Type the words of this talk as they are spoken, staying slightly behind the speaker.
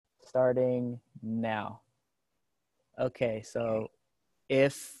Starting now. Okay, so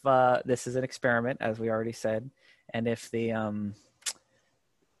if this is an experiment, as we already said, and if the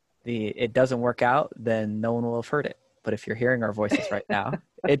it doesn't work out, then no one will have heard it. But if you're hearing our voices right now,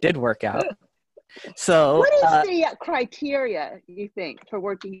 it did work out. So what is the criteria, you think, for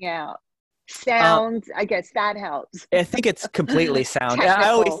working out? Sound, I guess that helps. I think it's completely sound. I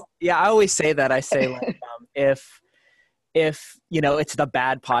always say that. I say like, if it's the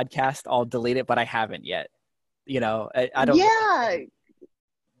bad podcast, I'll delete it, but I haven't yet. I don't. Yeah,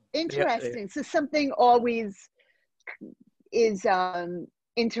 interesting. So something always is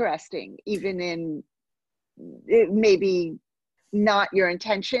interesting, even in it maybe not your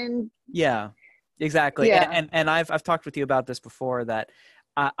intention. Yeah, exactly. Yeah. And I've talked with you about this before, that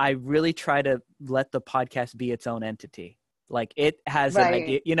I really try to let the podcast be its own entity. Like it has an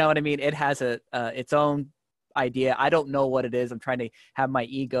idea, you know what I mean? It has its own idea. I don't know what it is. I'm trying to have my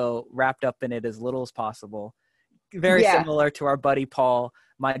ego wrapped up in it as little as possible. Very similar to our buddy Paul.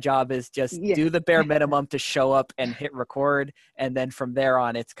 My job is just do the bare minimum to show up and hit record. And then from there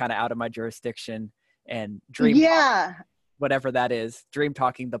on, it's kind of out of my jurisdiction, and Dream Talk, whatever that is, Dream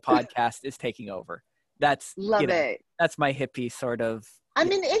Talking, the podcast is taking over. That's it. That's my hippie sort of. I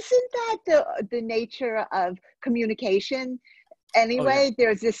mean, isn't that the nature of communication? Anyway,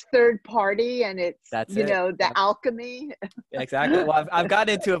 there's this third party, and it's the alchemy. Exactly. Well, I've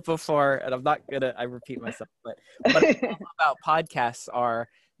gotten into it before, and I'm not gonna. I repeat myself, but what I love about podcasts are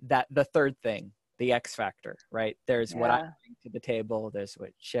that the third thing, the X factor, right? There's what I bring to the table. There's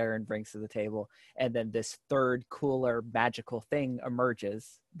what Sharon brings to the table, and then this third, cooler, magical thing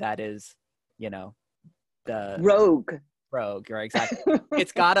emerges. That is, the rogue, right? Exactly.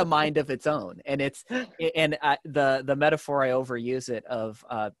 It's got a mind of its own, and the metaphor I overuse it of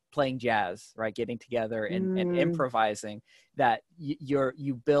playing jazz, right? Getting together and improvising, that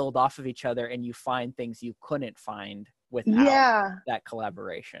you build off of each other, and you find things you couldn't find without that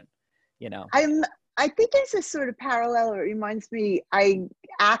collaboration. I think there's a sort of parallel. It reminds me, I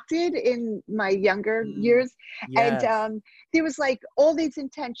acted in my younger years, and there was like all these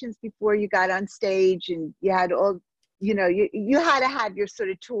intentions before you got on stage, and you had all, you had to have your sort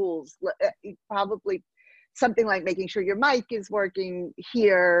of tools, probably something like making sure your mic is working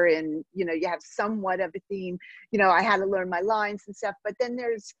here, and, you have somewhat of a theme. I had to learn my lines and stuff, but then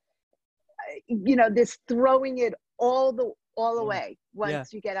there's, this throwing it all away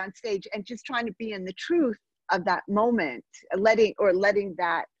once you get on stage, and just trying to be in the truth of that moment, letting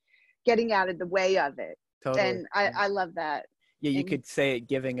that, getting out of the way of it. Totally. And I love that. Yeah, you could say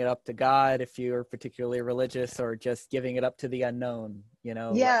giving it up to God if you're particularly religious, or just giving it up to the unknown,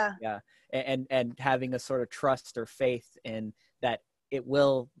 and having a sort of trust or faith in that it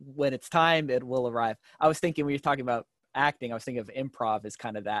will, when it's time, it will arrive. I was thinking, when you're talking about acting, I was thinking of improv as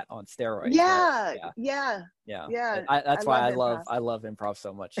kind of that on steroids. Right? That's why I love improv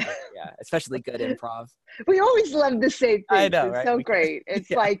so much. Especially good improv. We always love the same thing. I know, it's right? So great.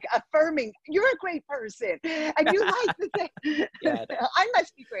 It's like affirming you're a great person, and you like the thing. I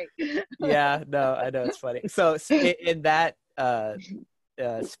must be great. No, I know, it's funny. So in that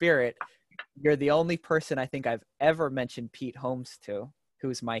spirit, you're the only person I think I've ever mentioned Pete Holmes to,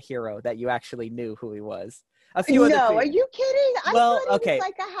 who's my hero, that you actually knew who he was. A few other people. Are you kidding? I thought he was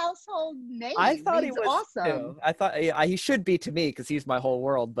like a household name. I thought he was awesome. Too. I thought he should be to me, because he's my whole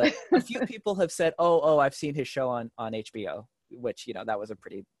world. But a few people have said, "Oh, I've seen his show on HBO," which that was a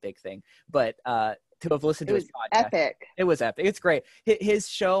pretty big thing. But to have listened to his podcast, epic. It was epic. It's great. His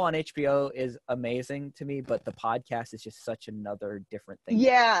show on HBO is amazing to me, but the podcast is just such another different thing.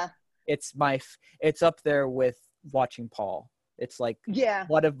 Yeah, it's up there with watching Paul. It's like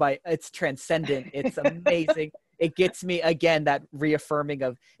it's transcendent. It's amazing. It gets me, again, that reaffirming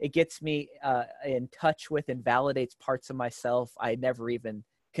of, it gets me in touch with and validates parts of myself I never even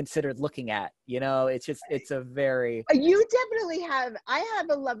considered looking at. It's a very. You definitely have. I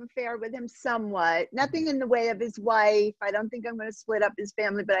have a love affair with him somewhat. Nothing in the way of his wife. I don't think I'm going to split up his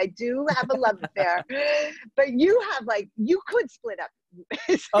family, but I do have a love affair. But you could split up.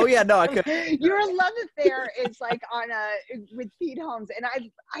 Oh yeah, no, I could. Your love affair is like with Pete Holmes, and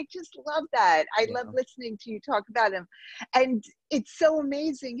I just love that. I love listening to you talk about him, and it's so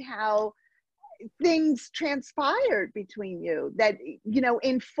amazing how things transpired between you that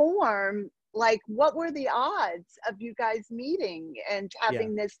inform, like, what were the odds of you guys meeting and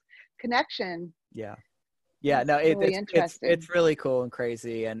having this connection? No, it's really cool and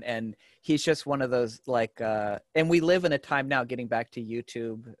crazy, and he's just one of those, like, and we live in a time now, getting back to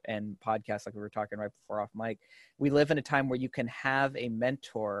YouTube and podcasts, like we were talking right before off mic, we live in a time where you can have a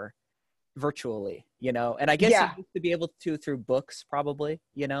mentor virtually, you know, and I guess you used to be able to through books probably,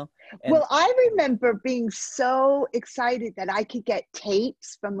 you know. And well, I remember being so excited that I could get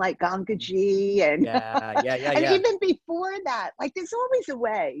tapes from like Gangaji and and even before that, like there's always a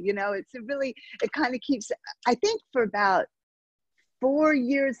way, you know. It's a really, it kind of keeps, I think for about 4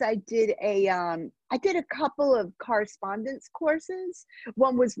 years I did a couple of correspondence courses.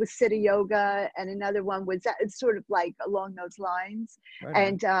 One was with Siddha Yoga and another one was it's sort of like along those lines.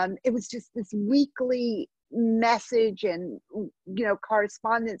 Right. And it was just this weekly message and, you know,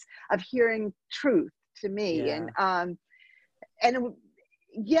 correspondence of hearing truth to me. And and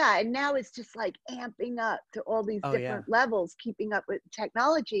now it's just like amping up to all these different levels, keeping up with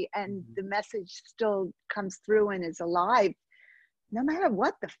technology, and the message still comes through and is alive no matter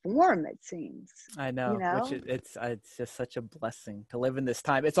what the form, it seems. I know, you know? which it's just such a blessing to live in this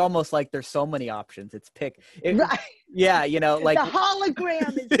time. It's almost like there's so many options. It's right. Yeah, you know, like the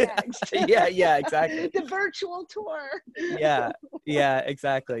hologram is next. yeah, exactly. The virtual tour. yeah,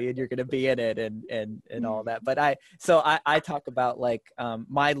 exactly. And you're gonna be in it and all that. But I talk about like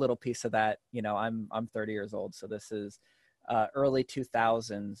my little piece of that. You know, I'm 30 years old, so this is early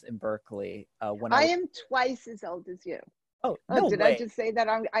 2000s in Berkeley. When I am twice as old as you. Oh, no did way. I just say that?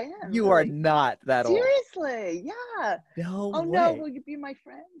 I am. You are not that old. Seriously, yeah. No way. No, will you be my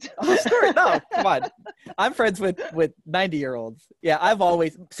friend? Oh, sure. No, come on. I'm friends with 90-year-olds. Yeah, I've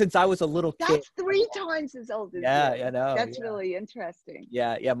always, since I was a little kid. That's 3 times as old as you. Yeah, I know. That's really interesting.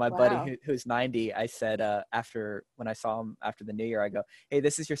 Yeah. My buddy who's 90, I said when I saw him after the New Year, I go, hey,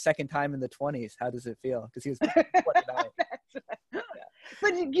 this is your second time in the 20s. How does it feel? Because he was 29.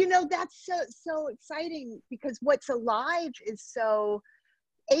 But you know, that's so exciting because what's alive is so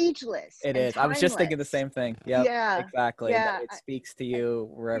ageless. It is. I was just thinking the same thing. Yep, yeah, exactly. Yeah, it speaks to you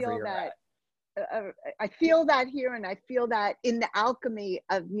wherever you're at. I feel that here, and I feel that in the alchemy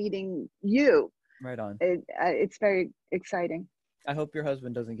of meeting you. Right on. It's very exciting. I hope your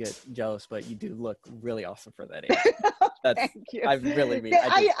husband doesn't get jealous, but you do look really awesome for that age. Thank you. I really mean. I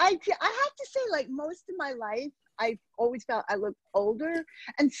have to say, like most of my life, I've always felt I look older,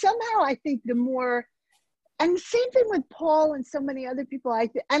 and somehow I think the more, and the same thing with Paul and so many other people.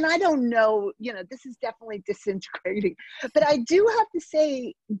 And I don't know, you know, this is definitely disintegrating, but I do have to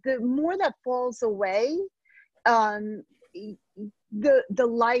say, the more that falls away, the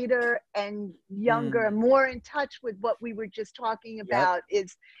lighter and younger, more in touch with what we were just talking about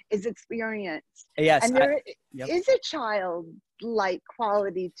is experienced. Yes, and there is a childlike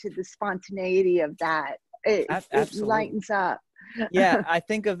quality to the spontaneity of that. It lightens up. Yeah, I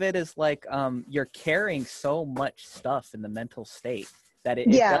think of it as like you're carrying so much stuff in the mental state that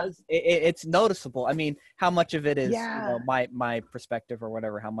it's noticeable. I mean, how much of it is you know, my perspective or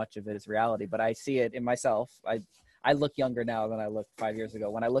whatever, how much of it is reality, but I see it in myself. I look younger now than I looked 5 years ago.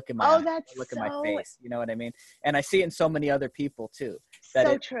 When I look in my eyes, I look in my face, you know what I mean? And I see it in so many other people too.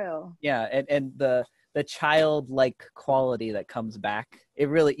 True. Yeah, and the childlike quality that comes back, it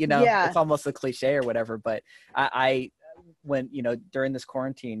really, you know, it's almost a cliche or whatever, but I when, you know, during this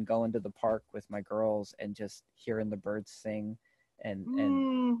quarantine, going to the park with my girls and just hearing the birds sing and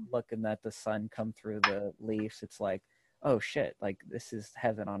looking at the sun come through the leaves, it's like, oh shit, like this is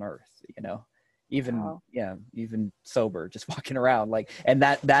heaven on earth, you know? Even sober, just walking around, like, and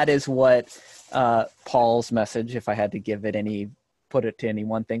that is what Paul's message, if I had to put it to any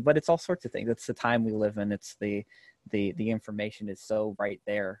one thing, but it's all sorts of things. It's the time we live in. It's the information is so right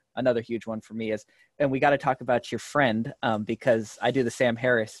there. Another huge one for me is, and we got to talk about your friend, because I do the Sam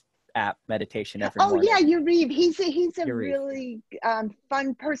Harris app meditation every morning. Oh yeah, Yariv. He's a really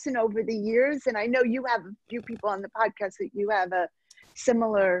fun person over the years, and I know you have a few people on the podcast that you have a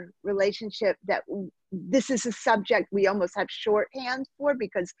similar relationship, that this is a subject we almost have shorthand for,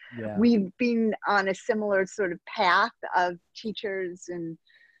 because we've been on a similar sort of path of teachers and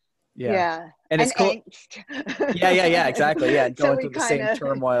and it's cool. Exactly. Going through the same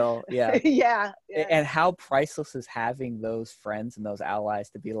turmoil. And how priceless is having those friends and those allies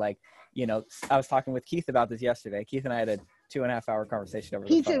to be like, you know, I was talking with Keith about this yesterday. Keith and I had a 2.5-hour conversation over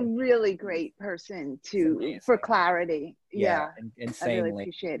the phone. He's a really great person for clarity. Insanely. I really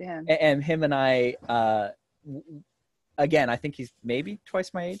appreciate him. And him and I, again, I think he's maybe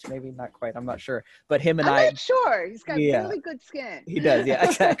twice my age, maybe not quite. I'm not sure. But him and I'm not sure. He's got really good skin. He does. Yeah,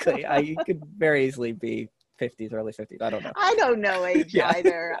 exactly. He could very easily be 50s, early 50s. I don't know. I don't know age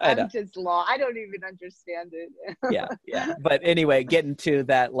either. I'm just I don't even understand it. yeah. But anyway, getting to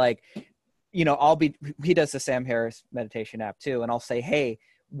that, like, you know, he does the Sam Harris meditation app too. And I'll say, hey,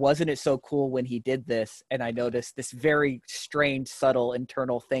 wasn't it so cool when he did this? And I noticed this very strange, subtle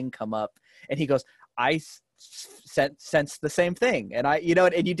internal thing come up. And he goes, I sense the same thing. And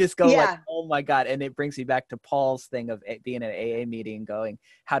and you just go like, oh my God. And it brings me back to Paul's thing of being at an AA meeting going,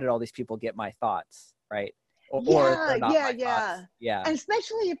 how did all these people get my thoughts? Right. Or not my thoughts. Yeah. And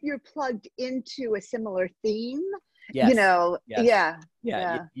especially if you're plugged into a similar theme, yes. you know, yes.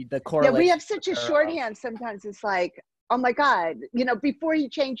 The correlation. Yeah, we have such a shorthand. Sometimes it's like, oh my God, you know, before he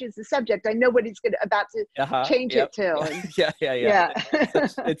changes the subject, I know what he's about to change it to. And, yeah.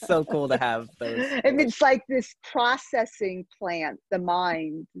 It's so cool to have those. And it's like this processing plant, the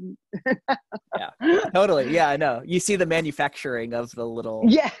mind. Yeah, totally. Yeah, I know. You see the manufacturing of the little,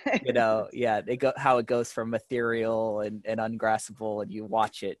 you know, how it goes from ethereal and ungraspable, and you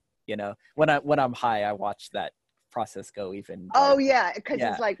watch it, you know, when I'm high, I watch that process go even. Because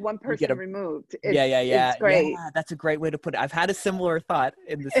it's like one person removed. It's great. Yeah, that's a great way to put it. I've had a similar thought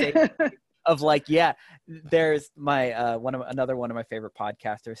in the same of like, there's my another one of my favorite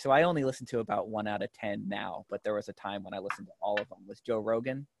podcasters. So I only listen to about 1 out of 10 now, but there was a time when I listened to all of them. Was Joe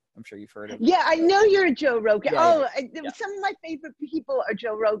Rogan. I'm sure you've heard of him. Yeah, I know you're a Joe Rogan. Some of my favorite people are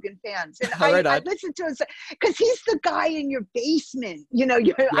Joe Rogan fans. And I listen to him because he's the guy in your basement. You know,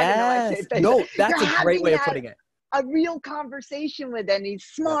 that's a great way of putting it. A real conversation with, and he's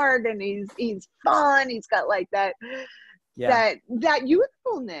smart and he's fun. He's got like that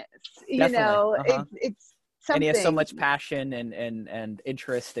youthfulness, you know, it's something. And he has so much passion and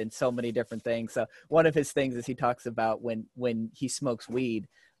interest in so many different things. So one of his things is he talks about when he smokes weed,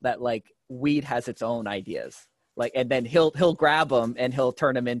 that like weed has its own ideas. Like, and then he'll grab them and he'll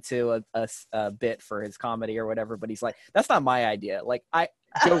turn them into a bit for his comedy or whatever. But he's like, that's not my idea. Like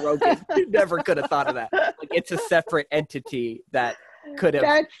Joe Rogan never could have thought of that. Like, it's a separate entity that could have.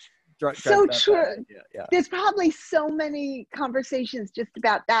 That's so true. There's probably so many conversations just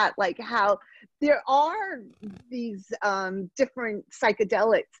about that, like how there are these different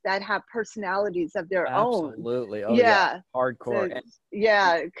psychedelics that have personalities of their own. Absolutely. Oh yeah. Hardcore.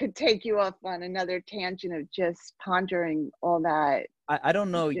 It could take you off on another tangent of just pondering all that. I don't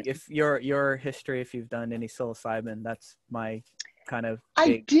know if your history, if you've done any psilocybin. That's my kind of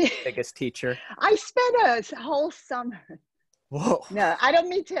biggest teacher. I spent a whole summer. Whoa. No, I don't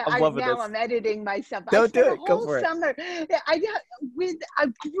mean to. I'm editing myself. Don't do it. Go for it. Summer, with a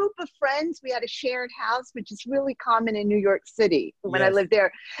group of friends. We had a shared house, which is really common in New York City when I lived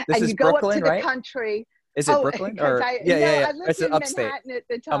there. This and you go up to the country. Is it Brooklyn? Or I lived in Manhattan at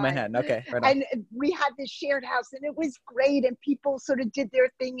the time. Oh, Manhattan. Okay. Right on. And we had this shared house, and it was great. And people sort of did their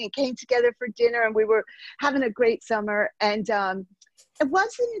thing and came together for dinner, and we were having a great summer. And it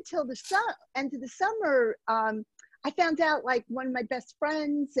wasn't until the end of the summer. I found out like one of my best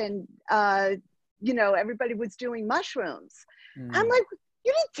friends and, you know, everybody was doing mushrooms. I'm like,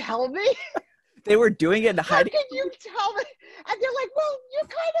 you didn't tell me. They were doing it in hiding. How could you tell me? And they're like, well, you're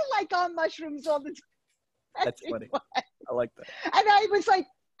kind of like on mushrooms all the time. That's funny. I like that. And I was like,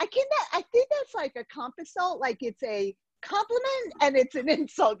 I think that's like a compensalt. Like it's a compliment and it's an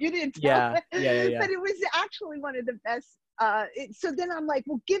insult. You didn't tell me. Yeah. But it was actually one of the best. So then I'm like,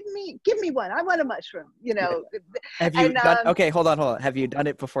 well, give me one. I want a mushroom, you know. Have you done, okay, hold on. Have you done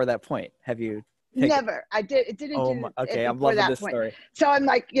it before that point? Have you? Never. I didn't do it. Okay, I'm loving this story. So I'm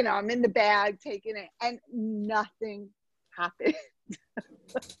like, you know, I'm in the bag taking it and nothing happened.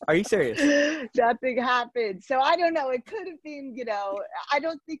 Are you serious? Nothing happened. So I don't know. It could have been, you know, I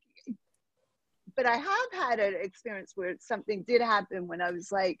don't think, but I have had an experience where something did happen when I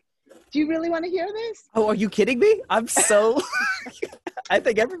was like, do you really want to hear this? Oh, are you kidding me? I'm so, I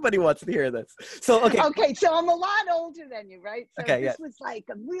think everybody wants to hear this. So, okay. So I'm a lot older than you, right? So okay, this was like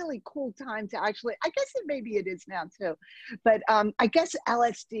a really cool time to actually, I guess maybe it is now too, but I guess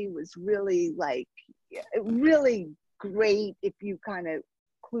LSD was really like, really great if you kind of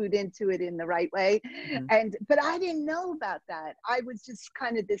clued into it in the right way. But I didn't know about that. I was just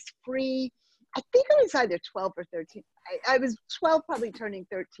kind of this free, I think I was either 12 or 13. I was 12, probably turning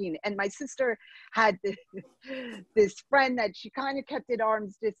 13. And my sister had this friend that she kind of kept at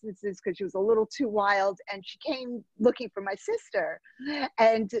arm's distances because she was a little too wild. And she came looking for my sister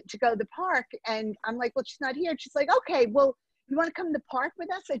and to go to the park. And I'm like, well, she's not here. And she's like, okay, well, you want to come to the park with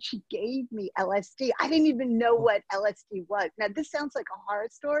us? And she gave me LSD. I didn't even know what LSD was. Now, this sounds like a horror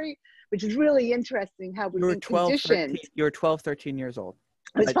story, which is really interesting how we've been conditioned. You were 12, 13 years old.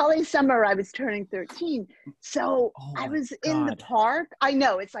 It was probably summer. I was turning 13. So I was in the park. I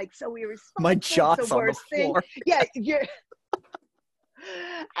know. It's like, so we were. My jaw's on the floor. Yeah.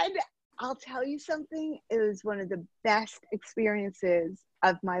 And I'll tell you something. It was one of the best experiences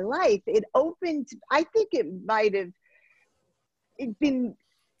of my life. It opened, I think it might have been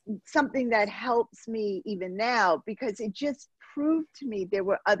something that helps me even now, because it just proved to me there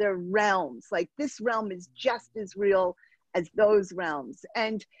were other realms. Like, this realm is just as real as those realms.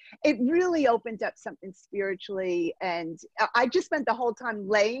 And it really opened up something spiritually. And I just spent the whole time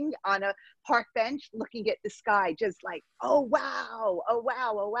laying on a park bench looking at the sky, just like, oh wow, oh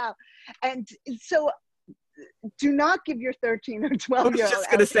wow, oh wow. And so do not give your 13 or 12-year-old. I was just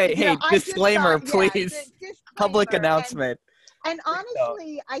going to say, hey, disclaimer, please. Disclaimer. Public announcement. And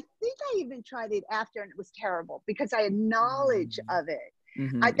honestly, I think I even tried it after, and it was terrible because I had knowledge of it.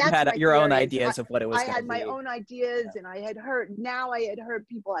 Mm-hmm. You had your own ideas of what it was. I had my own ideas, and I had heard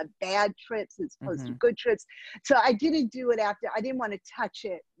people have bad trips as opposed to good trips. So I didn't do it after. I didn't want to touch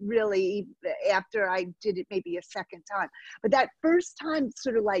it really after I did it maybe a second time. But that first time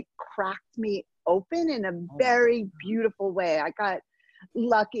sort of like cracked me open in a very beautiful way. I got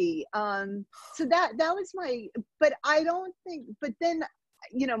lucky. So that was but I don't think, but then,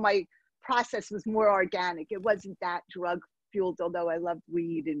 my process was more organic. It wasn't that drug fueled, although I loved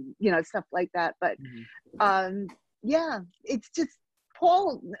weed and, stuff like that. But, it's just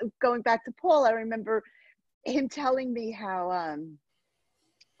Paul, going back to Paul, I remember him telling me how,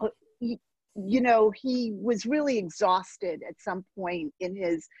 he was really exhausted at some point in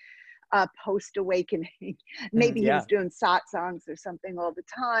his post-awakening. Maybe he was doing satsangs or something all the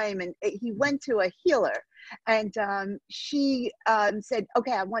time, and he went to a healer, and she said,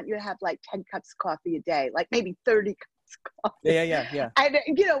 okay, I want you to have like 10 cups of coffee a day, like maybe 30 cups of coffee. Yeah. And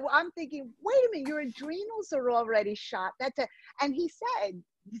I'm thinking, wait a minute, your adrenals are already shot. And he said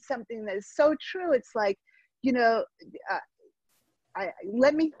something that is so true. It's like,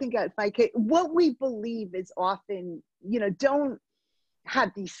 let me think if I can. What we believe is often, don't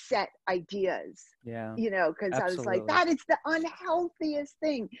have these set ideas, because I was like, that is the unhealthiest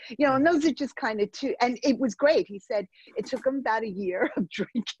thing, and those are just kind of two. And it was great. He said it took him about a year of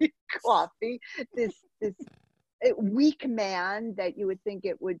drinking coffee, this weak man that you would think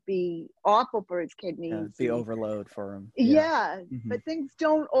it would be awful for his kidneys, the overload for him. But things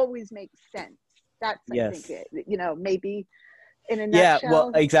don't always make sense. That's I think it, maybe in a nutshell. Yeah,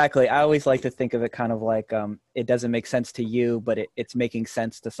 well, exactly. I always like to think of it kind of like it doesn't make sense to you, but it's making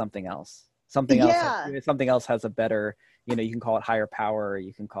sense to something else. Something else has a better, you can call it higher power, or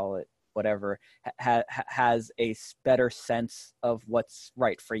you can call it whatever, has a better sense of what's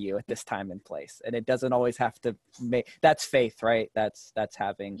right for you at this time and place. And it doesn't always have to make, that's faith, right? That's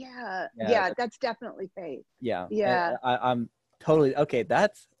having. That's definitely faith. Yeah. I'm totally, okay.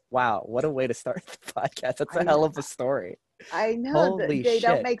 Wow. What a way to start the podcast. That's a hell of a story. I know. They shit.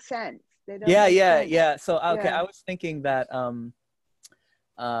 Don't make sense. They don't Yeah. So, okay. I was thinking that,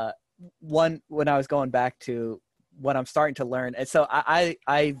 when I was going back to what I'm starting to learn. And so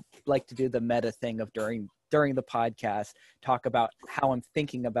I like to do the meta thing of during the podcast, talk about how I'm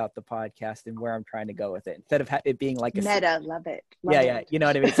thinking about the podcast and where I'm trying to go with it, instead of it being like a meta. Love it. You know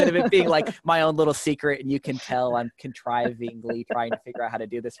what I mean? Instead of it being like my own little secret, and you can tell I'm contrivingly trying to figure out how to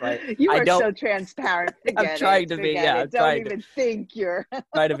do this right. You are so transparent. I'm trying to be. Yeah, don't even think you're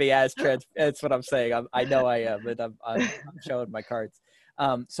trying to be as transparent. That's what I'm saying. I know I am, but I'm showing my cards.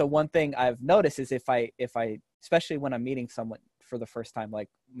 So one thing I've noticed is if I, especially when I'm meeting someone for the first time, like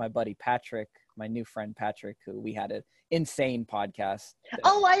my buddy Patrick, my new friend Patrick, who we had an insane podcast.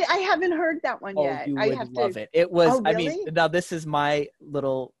 I haven't heard that one yet. You would love it. It was, really? I mean, now this is my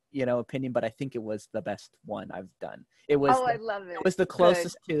little, opinion, but I think it was the best one I've done. It was. I love it. It was the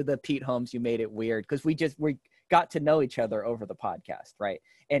closest to the Pete Holmes. You made it weird because we got to know each other over the podcast, right?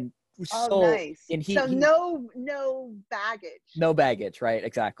 And nice. And so no baggage. No baggage, right?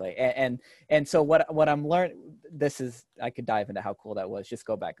 Exactly. And so what I'm learning, I could dive into how cool that was. Just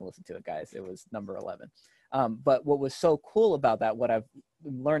go back and listen to it, guys. It was number 11. But what was so cool about that, what I've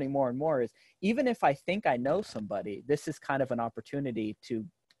been learning more and more, is even if I think I know somebody, this is kind of an opportunity to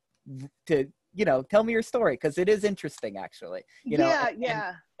tell me your story, because it is interesting, actually.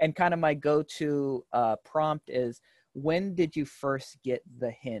 And kind of my go-to prompt is, when did you first get the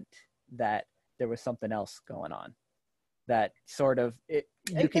hint that there was something else going on? That sort of it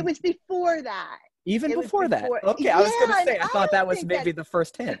was before that. Even before that. Okay, I was going to say, I thought that was maybe the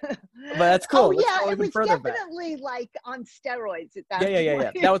first hint, but that's cool. It was definitely like on steroids at that point.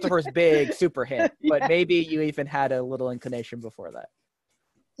 Yeah. That was the first big super hint, but maybe you even had a little inclination before that.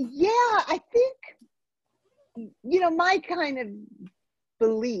 Yeah, I think, my kind of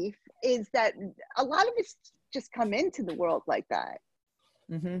belief is that a lot of us just come into the world like that.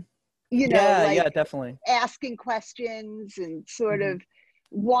 Mm-hmm. Definitely asking questions and sort of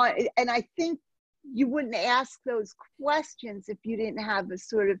and I think you wouldn't ask those questions if you didn't have a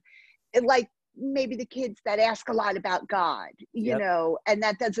sort of, like, maybe the kids that ask a lot about God, you Yep. know, and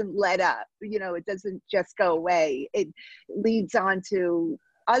that doesn't let up, you know, it doesn't just go away. It leads on to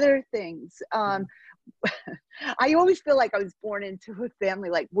other things. I always feel like I was born into a family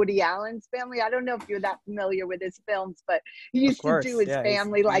like Woody Allen's family. I don't know if you're that familiar with his films, but he Of used to do course. his Yeah.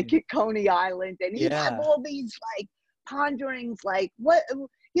 family like at Coney Island, and he'd have Yeah. all these like ponderings, like, what,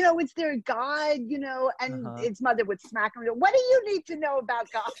 you know, is there a God, you know? And Uh-huh. his mother would smack him and go, what do you need to know about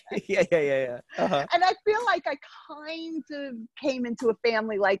God? Yeah. Yeah. Yeah. Yeah. Uh-huh. And I feel like I kind of came into a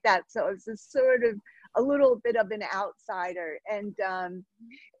family like that. So it was a sort of a little bit of an outsider. And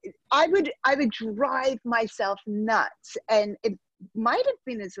I would drive myself nuts. And it might have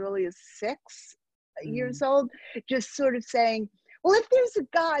been as early as 6 years Mm. old, just sort of saying, well, if there's a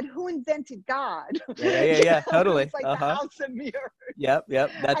God, who invented God? Yeah. Yeah. Yeah. You Yeah. know, it was Totally. like the Uh-huh. House of Mirrors. Yep. Yep.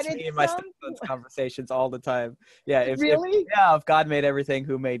 And That's me it's and my stepson's conversations all the time. Yeah. really, If God made everything,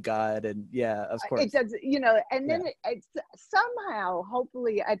 who made God? And yeah, of it course. does, you know, and Yeah. then it's somehow,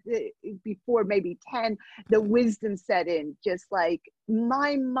 hopefully before maybe 10, the wisdom set in, just like,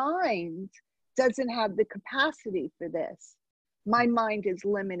 my mind doesn't have the capacity for this. My mind is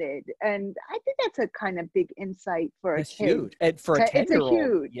limited. And I think that's a kind of big insight for a That's kid. huge. And for a It's a 10-year-old,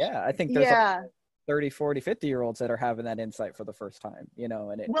 huge, yeah, I think there's a yeah. 30, 40, 50-year-olds that are having that insight for the first time, you know,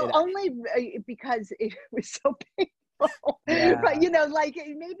 and it Well, actually, only because it was so painful, right? yeah, You know, like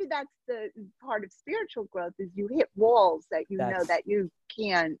maybe that's the part of spiritual growth, is you hit walls that you know that's that you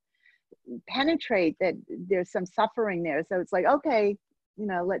can't penetrate, that there's some suffering there. So it's like, okay, you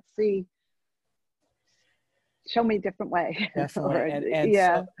know, let's see, show me a different way. definitely. Or And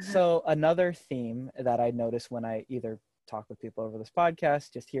yeah. so another theme that I notice when I either talk with people over this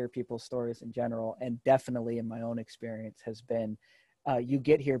podcast, just hear people's stories in general, and definitely in my own experience has been, you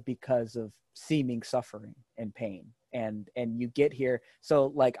get here because of seeming suffering and pain, and you get here. So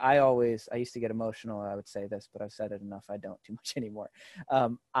like I used to get emotional. I would say this, but I've said it enough. I don't too much anymore.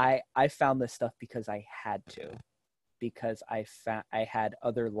 I found this stuff because I had to, because I had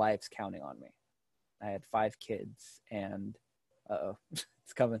other lives counting on me. I had 5 kids, and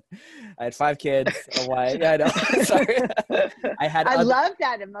it's coming. I had 5 kids, a wife. Yeah, I know. Sorry. I love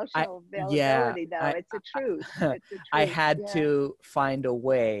that I emotional yeah, availability, though. It's a truth. It's a I truth. had Yeah. to find a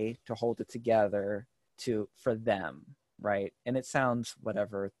way to hold it together for them, right? And it sounds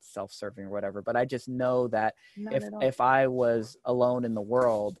whatever, self-serving or whatever, but I just know that Not at all. if I was alone in the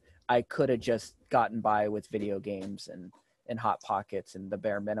world, I could have just gotten by with video games and hot pockets and the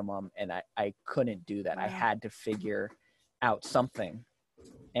bare minimum, and I couldn't do that. Wow. I had to figure out something.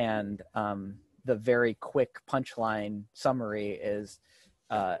 And the very quick punchline summary is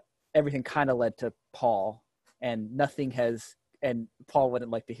everything kind of led to Paul, and nothing has, and Paul wouldn't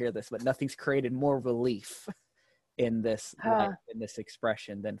like to hear this, but nothing's created more relief in this life, in this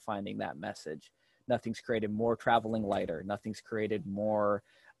expression, than finding that message. Nothing's created more traveling lighter. Nothing's created more.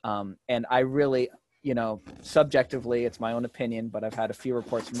 And I really, you know, subjectively, it's my own opinion, but I've had a few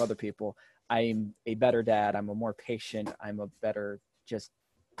reports from other people. I'm a better dad. I'm a more patient. I'm a better just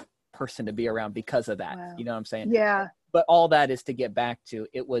person to be around because of that. Wow. You know what I'm saying? Yeah. But all that is to get back to,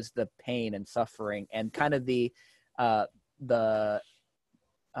 it was the pain and suffering and kind of the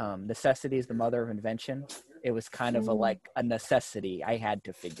necessity is the mother of invention. It was kind of a necessity. I had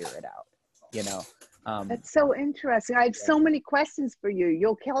to figure it out, you know. That's so interesting. I have so many questions for you.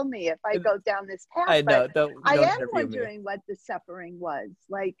 You'll kill me if I go down this path. I know. Don't I am interview wondering me. what the suffering was.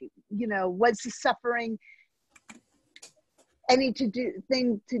 Like, you know, was the suffering any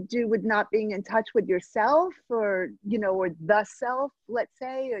thing to do with not being in touch with yourself, or, you know, or the self, let's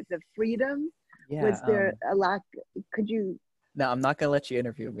say, or the freedom? Yeah. Was there a lack? Could you? No, I'm not gonna let you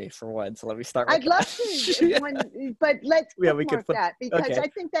interview me for one. So let me start. I'd love to, but let's bookmark that, because I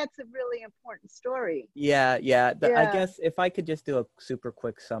think that's a really important story. Yeah. I guess if I could just do a super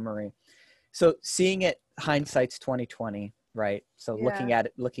quick summary. So seeing it, hindsight's 2020, right? So looking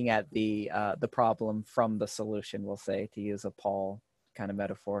at the problem from the solution, we'll say, to use a Paul kind of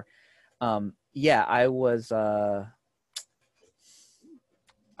metaphor. I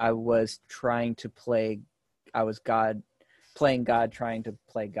was trying to play. I was God, playing God, trying to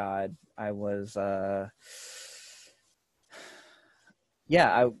play God. I was, I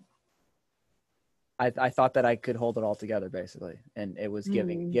thought that I could hold it all together, basically, and it was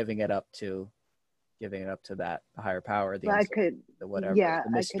giving it up to that higher power, the whatever, the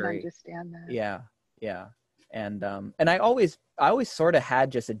mystery. I could understand that. Yeah, and I always sort of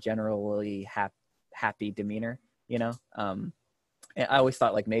had just a generally happy demeanor, you know. And I always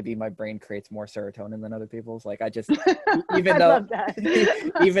thought like maybe my brain creates more serotonin than other people's. Like I just, I love that.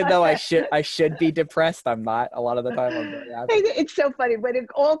 even though I should be depressed, I'm not. A lot of the time, I'm very happy. It's so funny when it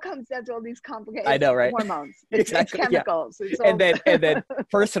all comes down to all these complicated. I know, right? Hormones. Exactly, it's chemicals. Yeah. It's all... and then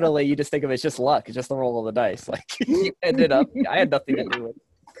personally, you just think of it as just luck. It's just the roll of the dice. Like you ended up. I had nothing to do with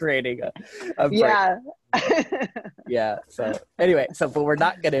creating a break. Yeah. Yeah. So anyway, but we're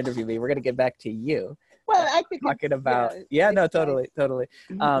not going to interview me. We're going to get back to you. Well, I think talking about totally.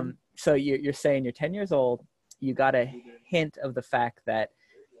 Mm-hmm. So you're saying you're 10 years old. You got a hint of the fact that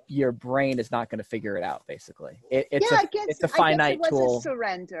your brain is not going to figure it out. Basically, it's a finite tool. It was a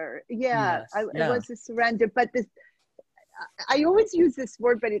surrender. Yeah, yes. It was a surrender. But I always use this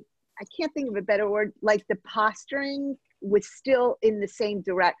word, but I can't think of a better word. Like the posturing was still in the same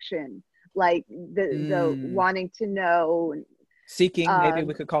direction. Like the wanting to know, and seeking. Maybe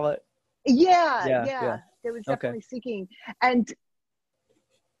we could call it. Yeah. There was definitely seeking. And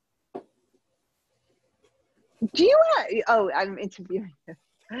do you I'm interviewing you.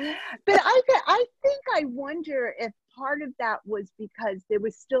 But I think I wonder if part of that was because there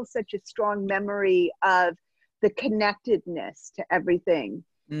was still such a strong memory of the connectedness to everything.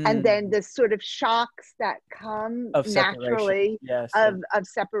 And then the sort of shocks that come naturally of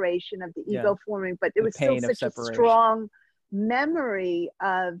separation, of the ego forming, but there was still such a strong memory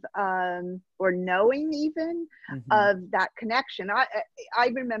of or knowing even of that connection. I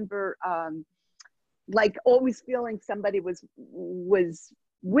remember like always feeling somebody was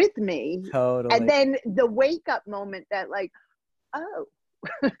with me, totally. And then the wake up moment that like, oh,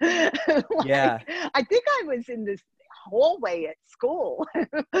 I think I was in this hallway at school and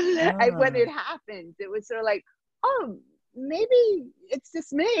when it happened, it was sort of like, oh, maybe it's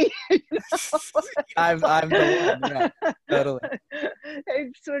just me. I'm the one. Yeah, totally.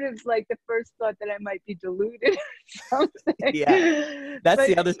 It's sort of like the first thought that I might be deluded or something. Yeah, that's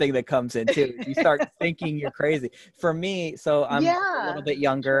the other thing that comes in too. You start thinking you're crazy. For me, so I'm a little bit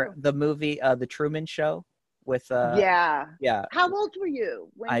younger. True. The movie, The Truman Show, with yeah. How old were you?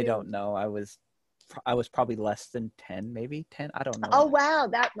 I don't know. I was probably less than 10, maybe 10. I don't know. Oh, wow.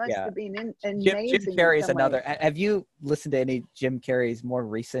 That must have been amazing. Jim Carrey's another. Have you listened to any Jim Carrey's more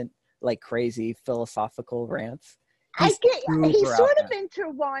recent, like crazy philosophical rants? He sort of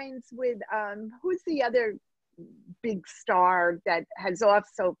intertwines with, who's the other big star that has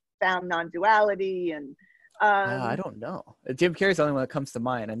also found non-duality and. I don't know. Jim Carrey's the only one that comes to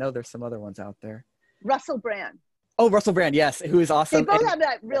mind. I know there's some other ones out there. Russell Brand. Oh, Russell Brand, yes, who is awesome. They both have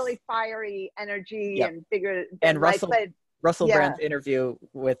that really fiery energy and bigger. And Russell Brand's interview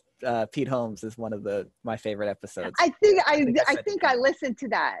with Pete Holmes is one of my favorite episodes. I think I listened to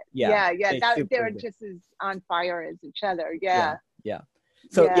that. Yeah. They're just as on fire as each other. Yeah.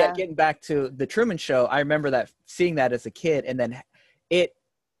 So getting back to The Truman Show, I remember seeing that as a kid, and then it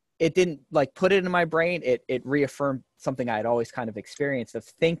didn't like put it in my brain. It reaffirmed something I had always kind of experienced of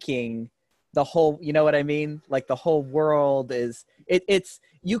thinking. The whole, you know what I mean? Like the whole world is, it's,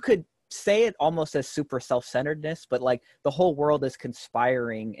 you could say it almost as super self-centeredness, but like the whole world is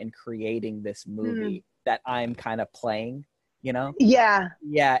conspiring and creating this movie that I'm kind of playing, you know? Yeah.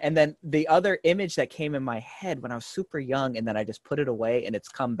 Yeah. And then the other image that came in my head when I was super young, and then I just put it away, and it's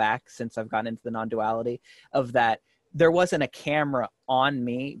come back since I've gotten into the non-duality of that. There wasn't a camera on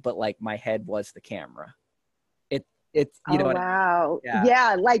me, but like my head was the camera. It's you know what wow I mean?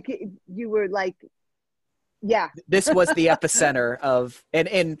 Yeah, like you were like this was the epicenter of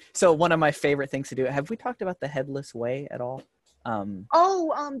and so one of my favorite things to do. Have we talked about the Headless Way at all?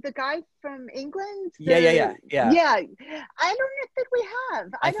 The guy from England. Yeah. I don't think we have.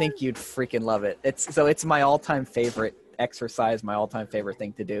 I think you'd freaking love it. It's my all-time favorite exercise. My all-time favorite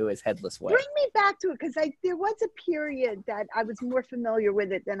thing to do is Headless Way. Bring me back to it, because there was a period that I was more familiar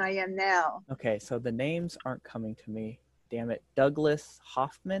with it than I am now. Okay, so the names aren't coming to me. Damn it. Douglas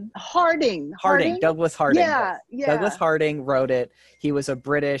Hoffman? Harding. Douglas Harding. Yeah. Douglas Harding wrote it. He was a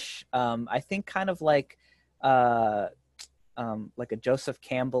British, I think kind of like a Joseph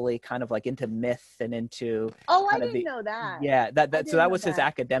Campbell-y, kind of like into myth and into. Oh, I didn't know that. Yeah, that was his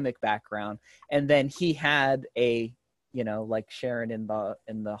academic background. And then he had like Sharon in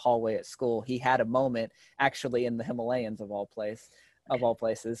the hallway at school, he had a moment actually in the Himalayas of all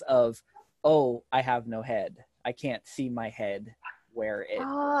places of, oh, I have no head. I can't see my head where it.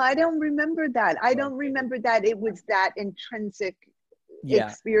 Oh, I don't remember that. I don't remember that it was that intrinsic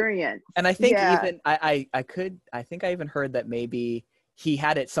experience. And I think even I think I even heard that maybe he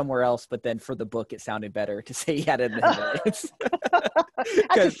had it somewhere else, but then for the book it sounded better to say he had it in the Himalayas.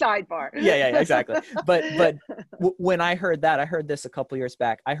 As a sidebar. Yeah, exactly. But when I heard this a couple years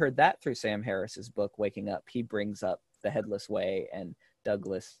back, I heard that through Sam Harris's book, Waking Up. He brings up The Headless Way and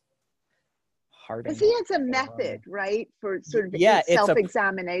Douglas Harding. Because he has a method, right, for sort of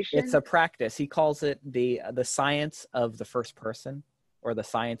self-examination. It's a practice. He calls it the science of the first person, or the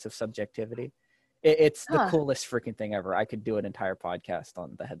science of subjectivity. It's the coolest freaking thing ever. I could do an entire podcast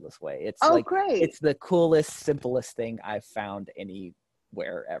on The Headless Way. It's great. It's the coolest, simplest thing I've found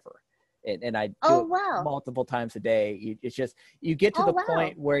anywhere ever. And I do it multiple times a day. It's just, you get to the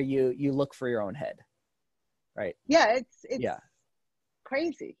point where you look for your own head. Right. Yeah. It's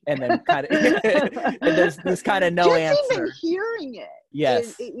crazy. And then kind of, and there's kind of no just answer. Just even hearing it.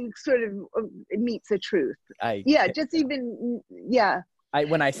 Yes. It sort of meets the truth.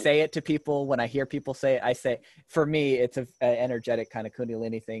 When I say it to people, when I hear people say it, I say, for me, it's an energetic kind of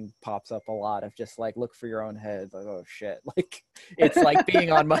Kundalini thing pops up a lot of just like, look for your own head. Like, oh shit. Like, it's like being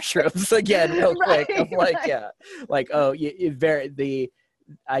on mushrooms again, real quick. I'm like,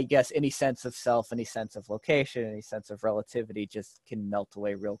 I guess any sense of self, any sense of location, any sense of relativity just can melt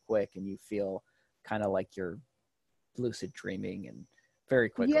away real quick. And you feel kind of like you're lucid dreaming and very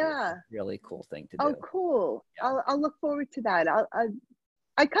quickly. Yeah. It's a really cool thing to do. Oh, cool. Yeah. I'll look forward to that.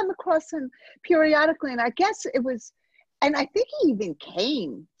 I come across him periodically, and I guess it was, and I think he even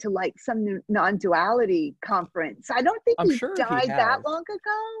came to like some non-duality conference. I don't think he died that long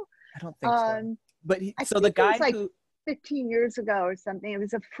ago. I don't think so. But the guy like 15 years ago or something. It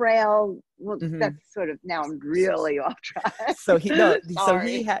was a frail. Well, that's sort of, now I'm really off track. It's all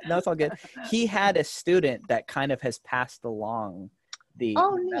good. He had a student that kind of has passed along the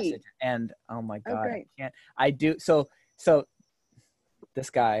message, neat. And oh my god, so this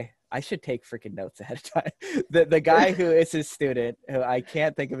guy, I should take freaking notes ahead of time. The guy who is his student, who I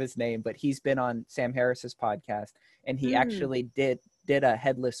can't think of his name, but he's been on Sam Harris's podcast, and he actually did a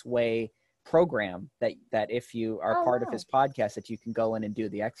Headless Way program that if you are part of his podcast, that you can go in and do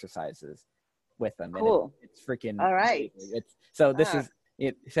the exercises with them. Cool. And it's freaking all right.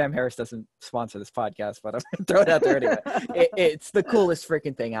 Sam Harris doesn't sponsor this podcast, but I'm gonna throw it out there anyway. It's the coolest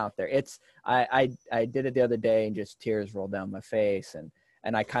freaking thing out there. I did it the other day, and just tears rolled down my face,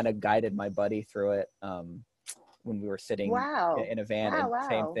 and I kind of guided my buddy through it when we were sitting in a van, and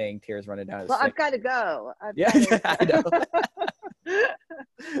same thing, tears running down his face. I've got to go. I know.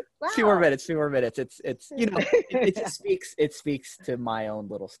 Few more minutes. It's it just speaks to my own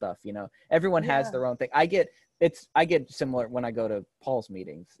little stuff. Everyone has their own thing. I get similar when I go to Paul's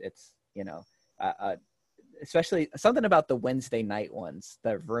meetings. It's especially something about the Wednesday night ones,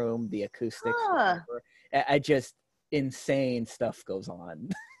 the room, the acoustics. I just, insane stuff goes on.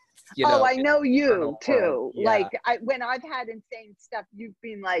 I know you too. Yeah. Like when I've had insane stuff, you've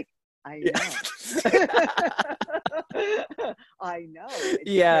been like, I know. I know.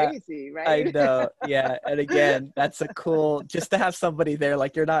 It's crazy, right? I know. Yeah. And again, that's a cool, just to have somebody there,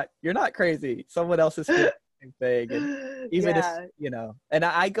 like, you're not crazy. Someone else is doing the same thing. And even if, and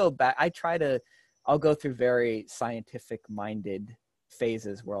I go back, I'll go through very scientific minded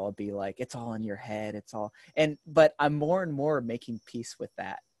phases where I'll be like, it's all in your head. But I'm more and more making peace with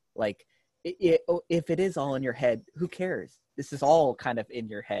that. Like, if it is all in your head, who cares? This is all kind of in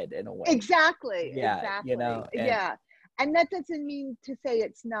your head in a way. Exactly. Yeah. Exactly. And that doesn't mean to say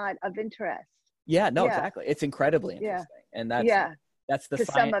it's not of interest. Yeah. No. Yeah. Exactly. It's incredibly interesting, and that's the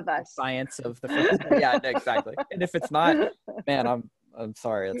science of the first. Yeah. Exactly. And if it's not, man, I'm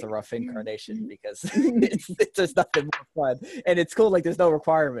sorry. It's a rough incarnation, because it's just nothing more fun, and it's cool. Like, there's no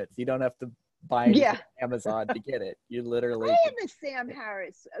requirements. You don't have to buy it on Amazon to get it. You literally. I have a Sam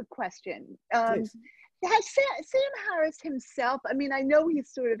Harris question. Has Sam Harris himself, I mean, I know he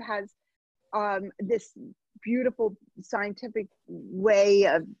sort of has this beautiful scientific way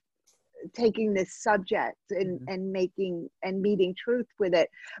of taking this subject and meeting truth with it,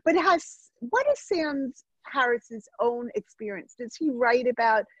 but what is Sam Harris's own experience? Does he write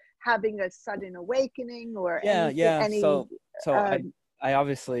about having a sudden awakening or I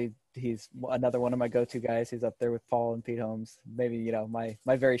obviously, he's another one of my go-to guys. He's up there with Paul and Pete Holmes. Maybe, my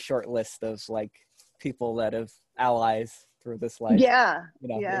very short list of like people that have allies through this life. Yeah.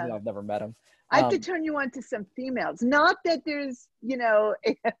 I've never met him. I have to turn you on to some females. Not that there's,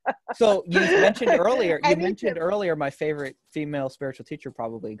 So you mentioned earlier, my favorite female spiritual teacher,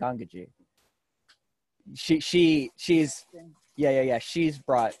 probably Gangaji. She's she's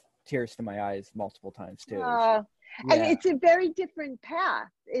brought tears to my eyes multiple times too. And it's a very different path.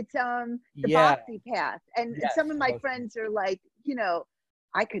 It's the bhakti path. And some of my friends are like,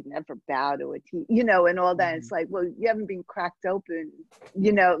 I could never bow to a teacher, and all that. It's like, well, you haven't been cracked open,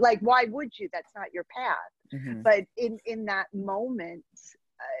 like, why would you? That's not your path. But in that moment,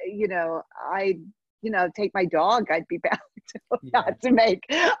 I take my dog, I'd be bowing Yeah. not to make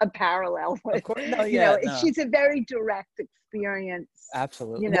a parallel with, Of course. No, you yeah, know, no. she's a very direct experience.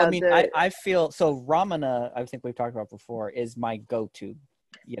 Absolutely. You Well, I know, mean, I feel so Ramana, I think we've talked about before, is my go-to,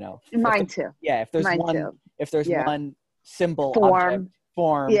 you know. mine too. Yeah, Mine too. if there's Yeah. one symbol, object, Form.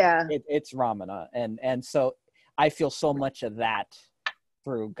 form, Yeah. it's Ramana. And so I feel so much of that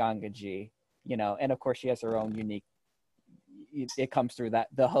through Gangaji, you know, and of course she has her own unique, it comes through that,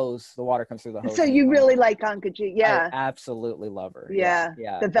 the water comes through the hose. So you really like Ankaji? Yeah. I absolutely love her. Yeah.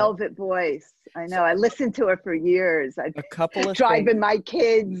 Yeah. The velvet voice. I know. I listened to her for years. I A couple of driving things. my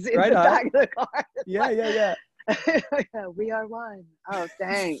kids in Right the on. back of the car. Yeah. We are one. Oh,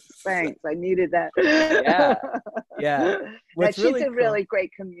 thanks. I needed that. Yeah. She's really a cool. really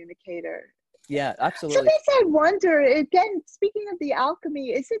great communicator. Yeah, absolutely. Sometimes I wonder, again, speaking of the alchemy,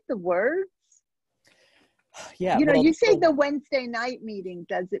 is it the words? Yeah. You know, you say the Wednesday night meeting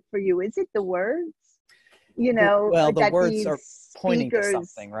does it for you. Is it the words? You know, well, the that words these are pointing speakers, to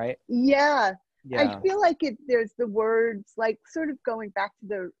something, right? Yeah. Yeah. I feel like there's the words, like sort of going back to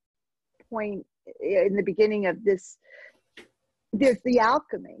the point in the beginning of this. There's the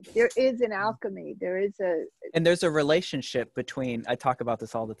alchemy. There is an alchemy. And there's a relationship between, I talk about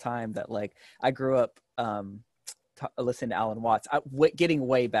this all the time, that like I grew up listening to Alan Watts, getting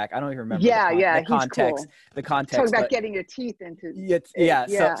way back. I don't even remember the context. Cool. The context. Talking about getting your teeth into.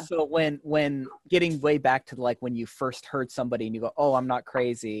 Yeah. So when getting way back to like when you first heard somebody and you go, oh, I'm not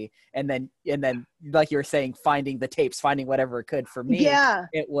crazy, and then like you were saying, finding the tapes, finding whatever it could. For me,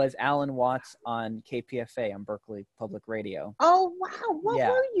 it was Alan Watts on KPFA on Berkeley Public Radio. Oh wow! What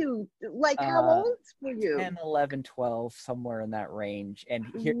were you like? How old were you? 10, 11, 12, somewhere in that range. And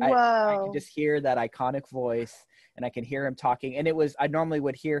here I could just hear that iconic voice. And I can hear him talking. And I normally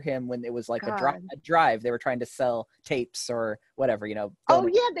would hear him when it was like a drive. They were trying to sell tapes or whatever, you know. Oh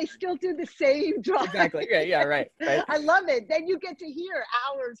yeah, they still do the same drive. Exactly. Yeah, right. I love it. Then you get to hear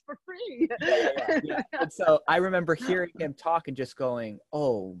hours for free. Yeah. And so I remember hearing him talk and just going,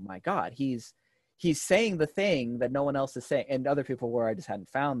 oh my God, he's saying the thing that no one else is saying. And other people were, I just hadn't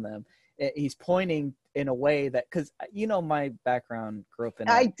found them. He's pointing in a way that, because you know my background, grew up in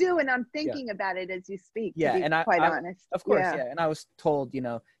I do, and I'm thinking about it as you speak, to be quite honest. Of course, and I was told, you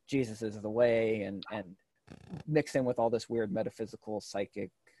know, Jesus is the way, and mixed in with all this weird metaphysical, psychic,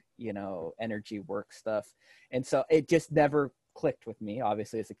 you know, energy work stuff. And so it just never clicked with me.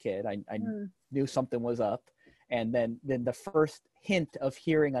 Obviously, as a kid, I knew something was up. And then the first hint of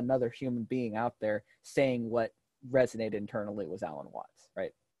hearing another human being out there saying what resonated internally was Alan Watts,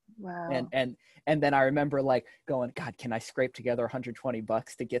 right? Wow. And then I remember like going, God, can I scrape together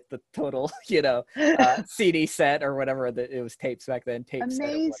 $120 to get the total, you know, CD set or whatever it was, tapes back then.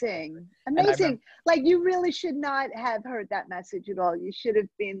 Amazing. Like you really should not have heard that message at all. You should have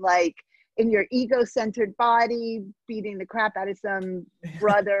been like in your ego-centered body, beating the crap out of some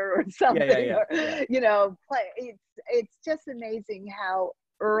brother or something, you know, it's just amazing how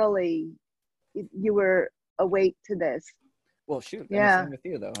early you were awake to this. Well, shoot. Yeah. Same with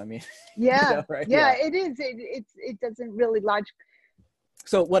you, though. I mean. Yeah. You know, right? Yeah, it is. It doesn't really lodge.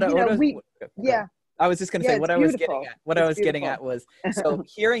 So I was just going to say what I was getting at was, so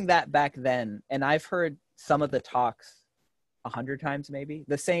hearing that back then, and I've heard some of the talks 100 times, maybe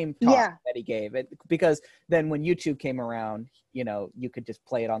the same talk that he gave it, because then when YouTube came around, you know, you could just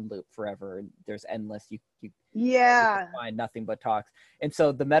play it on loop forever, and there's endless. You find nothing but talks. And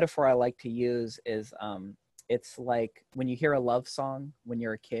so the metaphor I like to use is, it's like when you hear a love song when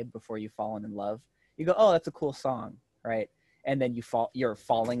you're a kid before you've fallen in love, you go, oh, that's a cool song, right? And then you're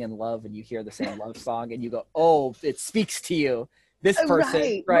falling in love and you hear the same love song and you go, oh, it speaks to you. This person,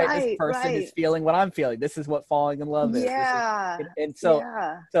 this person is feeling what I'm feeling. This is what falling in love is. And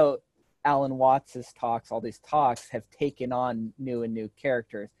so Alan Watts's talks, all these talks have taken on new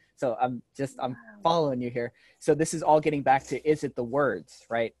characters. So I'm following you here. So this is all getting back to, is it the words,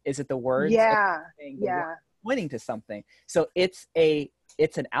 right? Is it the words? Pointing to something. So it's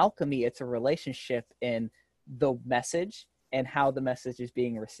an alchemy. It's a relationship in the message and how the message is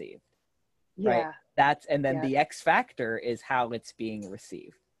being received. Right. The X factor is how it's being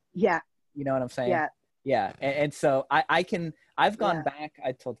received. Yeah. You know what I'm saying? Yeah. And so I've gone back.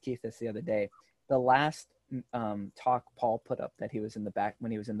 I told Keith this the other day, the last talk Paul put up that he was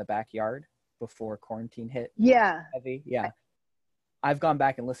when he was in the backyard before quarantine hit. Heavy. Yeah. I've gone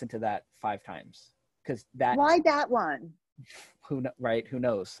back and listened to that 5 times. Why that one? Who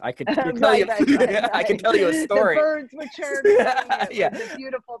knows? I could tell you. I could tell you a story. The birds were chirping. It's a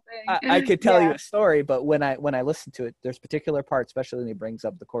beautiful thing. I could tell you a story, but when I listen to it, there's particular parts, especially when he brings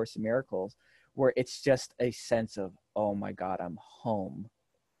up the Course in Miracles, where it's just a sense of, oh my God, I'm home.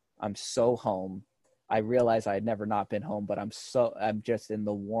 I'm so home. I realized I had never not been home, but I'm just in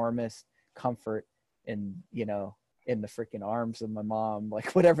the warmest comfort in, you know, in the freaking arms of my mom,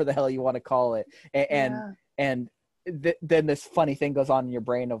 like whatever the hell you want to call it. And then this funny thing goes on in your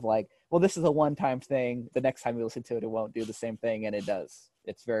brain of like, well, this is a one-time thing. The next time you listen to it, it won't do the same thing. And it does.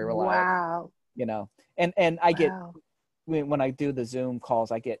 It's very reliable. Wow. You know, and I get, when I do the Zoom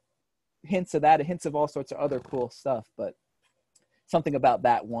calls, I get hints of that, hints of all sorts of other cool stuff, but something about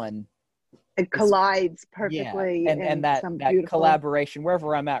that one, it collides perfectly. Yeah. And that collaboration,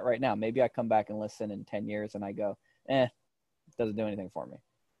 wherever I'm at right now, maybe I come back and listen in 10 years and I go, it doesn't do anything for me,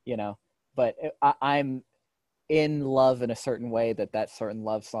 you know, but I'm in love in a certain way that certain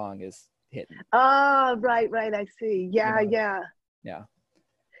love song is hitting. Oh, right. I see. Yeah, you know? Yeah.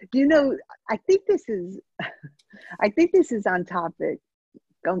 You know, I think this is on topic.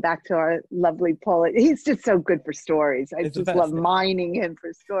 Going back to our lovely Paul, he's just so good for stories. I just love mining him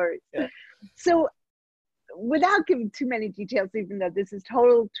for stories. Yeah. So without giving too many details, even though this is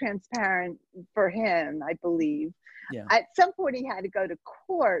total transparent for him, I believe, at some point he had to go to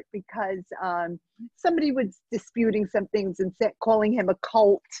court because somebody was disputing some things and calling him a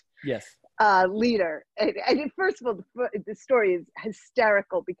cult leader. And first of all, the story is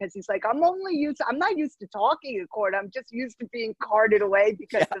hysterical because he's like, I'm not used to talking in court. I'm just used to being carted away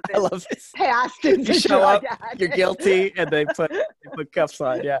because of his past. You show up, you're guilty, and they put cuffs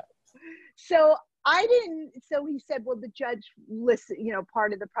on. Yeah. So he said, well, the judge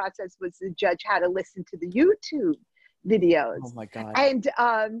part of the process was the judge had to listen to the YouTube videos. Oh my God. And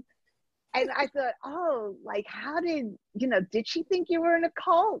I thought, oh, like, how did she think you were in a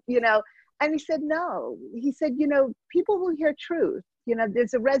cult, And he said, no. He said, people will hear truth.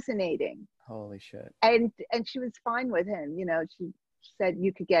 There's a resonating. Holy shit. And she was fine with him. She said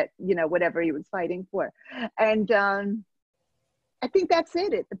you could get, whatever he was fighting for. And I think that's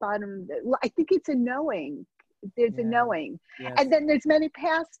it at the bottom. I think it's a knowing. There's a knowing. Yes. And then there's many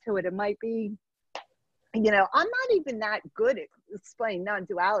paths to it. It might be, I'm not even that good at explaining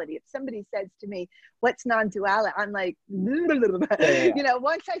non-duality. If somebody says to me, what's non-duality? I'm like, once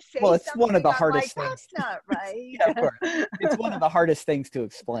I say it's one of the hardest things. That's not right. Of course. It's one of the hardest things to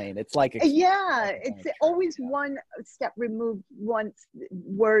explain. It's like, it's always one step removed once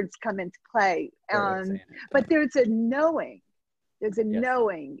words come into play. But there's a knowing. There's a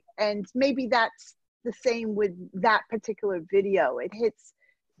knowing. And maybe that's the same with that particular video. It hits,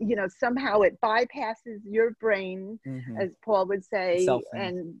 somehow it bypasses your brain, as Paul would say.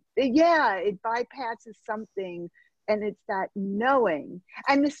 And it bypasses something, and it's that knowing.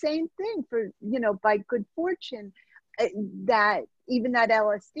 And the same thing for, by good fortune, that even that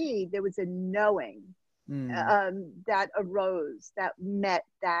LSD, there was a knowing that arose, that met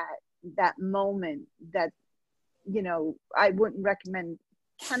that moment that, I wouldn't recommend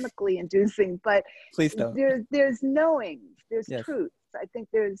chemically inducing, but please don't. There's knowing, there's truth. I think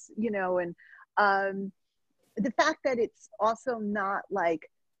there's, and the fact that it's also not like,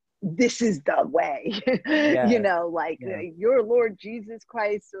 this is the way, your Lord Jesus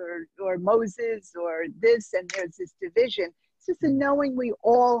Christ or Moses or this, and there's this division. It's just a knowing we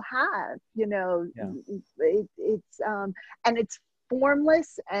all have, it's and it's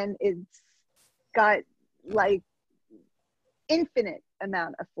formless, and it's got like infinite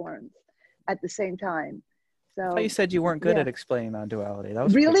amount of forms at the same time. So I thought you said you weren't good at explaining non-duality. That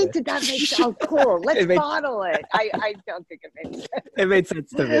was really? Did that make sense? Oh, cool. Let's bottle it. I don't think it made sense. It made sense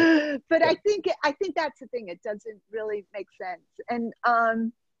to me. But I think that's the thing. It doesn't really make sense. And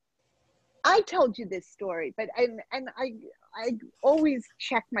I told you this story, but I always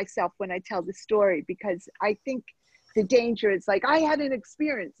check myself when I tell the story, because I think the danger is like, I had an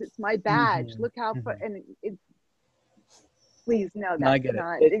experience. It's my badge. Look how and it. Please no, that's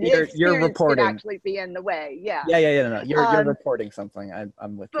not. You're reporting. Could actually be in the way. Yeah. No. You're reporting something.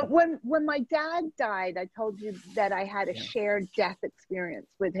 I'm with you. But when my dad died, I told you that I had a shared death experience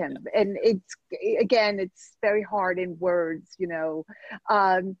with him, and it's very hard in words,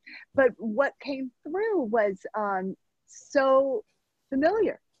 But what came through was so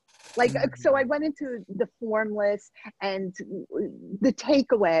familiar. Like, so I went into the formless, and the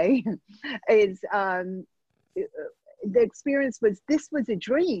takeaway is. The experience was, this was a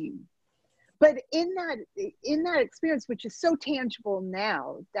dream, but in that experience, which is so tangible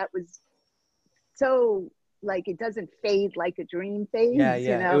now, that was so like, it doesn't fade like a dream fades.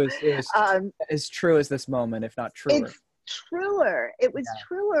 It was as true as this moment, if not truer. It's truer. It was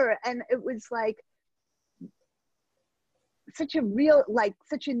truer, and it was like such a real, like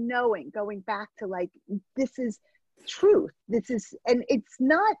such a knowing, going back to like, this is truth. This is, and it's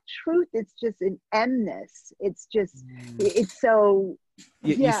not truth, it's just an emness. It's just it's so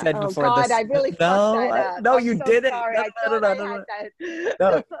You said Oh before God, this. I really fucked that up. No, I'm you so didn't. sorry. No, I no, thought no, I no, had no, that.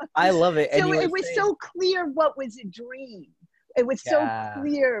 no. I love it. And So you were it was saying, so clear what was a dream. It was so yeah,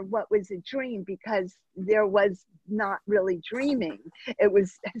 clear what was a dream because there was not really dreaming. It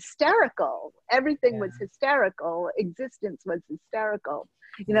was hysterical. Everything yeah, was hysterical. Existence was hysterical.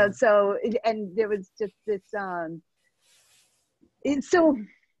 You yeah. know, so and there was just this it's so,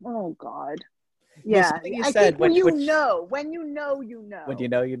 oh God. Well, Yeah. something you I said, think when you which know, when you know, you when know. you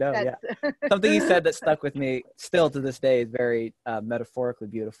know, yeah. That's Something you said that stuck with me still to this day is very metaphorically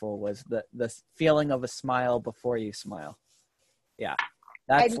beautiful. Was the feeling of a smile before you smile. Yeah,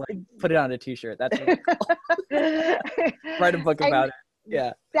 that's and like put it on a t-shirt. That's really cool. Write a book and about it.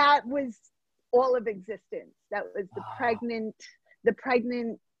 Yeah, that was all of existence. That was wow. the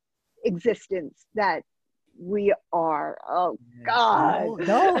pregnant existence that we are. Oh Yeah. God.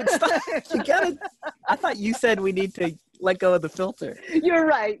 No, it's not. You gotta. I thought you said we need to let go of the filter. You're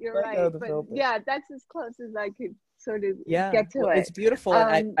right. You're Let go right. of the But filter. yeah, that's as close as I could sort of Yeah, get to well, it. it's beautiful,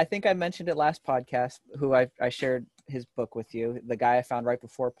 and Um, I think I mentioned it last podcast. Who I shared his book with you. The guy I found right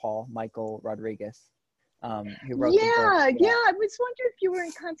before Paul, Michael Rodriguez, who wrote the book. yeah, yeah. Yeah, I was wondering if you were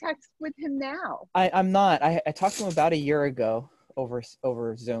in contact with him now. I'm not. I talked to him about a year ago over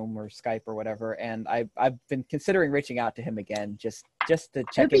Zoom or Skype or whatever, and I've been considering reaching out to him again just to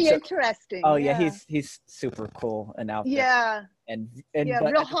check It'd in. be So, interesting. oh yeah, Yeah. he's super cool and out there. Yeah. And Yeah.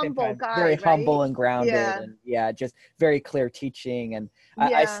 but Real at the same humble time very guy, right? humble and grounded, Yeah. and yeah, just very clear teaching. And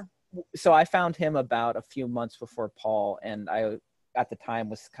Yeah. so I found him about a few months before Paul, and I at the time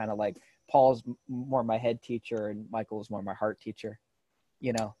was kind of like Paul's more my head teacher and Michael's more my heart teacher,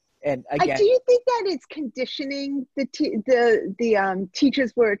 you know. And Do again, you think that it's conditioning the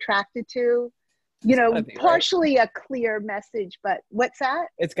teachers were attracted to? You it's gotta know, be right. partially a clear message, but what's that?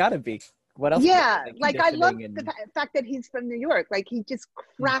 It's gotta be. What else could it Yeah, be than like I love conditioning the and fact that he's from New York. Like he just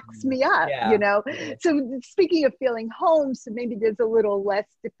cracks Mhm. me up, you Yeah, know. totally. So speaking of feeling home, so maybe there's a little less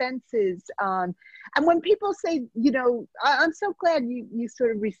defenses. And when people say, you know, I'm so glad you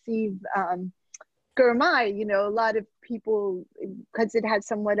sort of receive Gurmai. You know, a lot of people because it has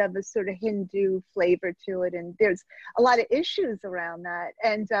somewhat of a sort of Hindu flavor to it, and there's a lot of issues around that.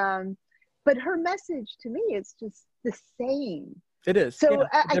 And but her message to me is just the same. It is, yeah. So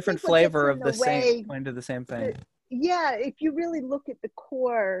I Different think what gets flavor in of the the same, way, pointing to the same thing. the, yeah, if you really look at the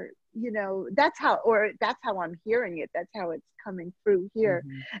core, you know, that's how I'm hearing it. That's how it's coming through here.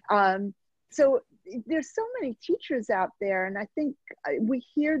 Mhm. Um, so there's so many teachers out there, and I think we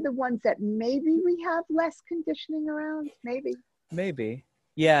hear the ones that maybe we have less conditioning around. Maybe.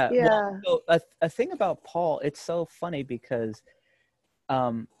 Yeah. Well, Yeah. so a thing about Paul, it's so funny because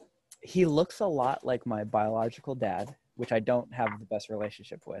um, he looks a lot like my biological dad, which I don't have the best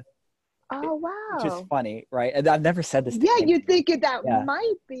relationship with, Oh which is wow. funny, right? And I've never said this to Yeah, you anyone. think that Yeah.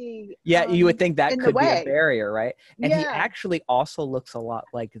 might be Yeah, you would think that in the could be a way. barrier, right? And he Yeah. actually also looks a lot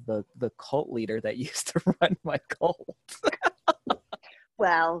like the cult leader that used to run my cult.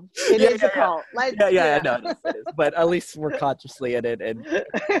 Well, it Yeah, is yeah, a yeah. cult. Let's, Yeah, you I know it is. But at least we're consciously in it and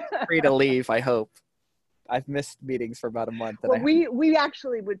free to leave, I hope. I've missed meetings for about a month and Well, I hope. we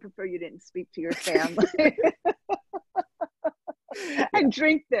actually would prefer you didn't speak to your family Yeah. and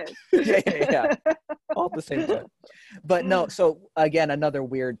drink this. Yeah. All at the same time. But no, so again, another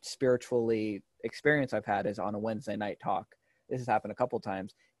weird spiritually experience I've had is on a Wednesday night talk. This has happened a couple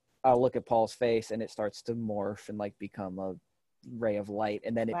times. I'll look at Paul's face and it starts to morph and like become a ray of light,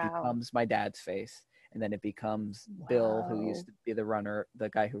 and then it Wow. becomes my dad's face, and then it becomes Bill, who Wow. used to be the runner, the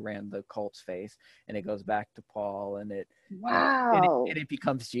guy who ran the cult's face, and it goes back to Paul, and Wow. it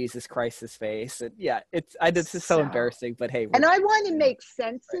becomes Jesus Christ's face. And yeah, this is so embarrassing, but hey, And I want to make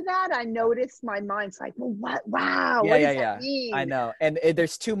sense right. of that. I noticed my mind's like, well, what? Wow. Yeah, What does that mean? I know. And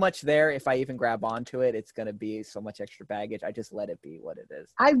there's too much there. If I even grab onto it, it's going to be so much extra baggage. I just let it be what it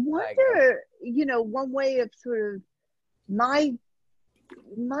is. I wonder, you know, one way of sort of my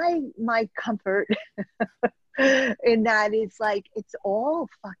comfort in that is like, it's all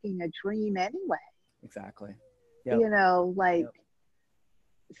fucking a dream anyway. Exactly. Yep. You know, like,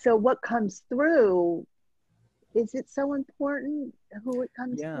 so what comes through, is it so important who it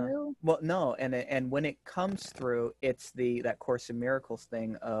comes through? Well, no. And when it comes through, it's that Course in Miracles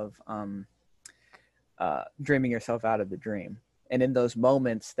thing of dreaming yourself out of the dream. And in those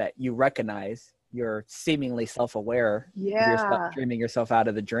moments that you recognize you're seemingly self-aware of yourself, dreaming yourself out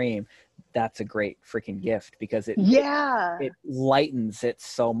of the dream, that's a great freaking gift, because it lightens it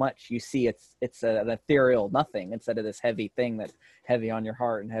so much. You see it's an ethereal nothing instead of this heavy thing that's heavy on your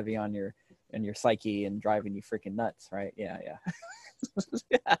heart and heavy on your psyche and driving you freaking nuts, right? Yeah.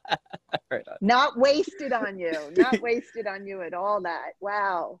 Right on. Not wasted on you. Not wasted on you at all. That.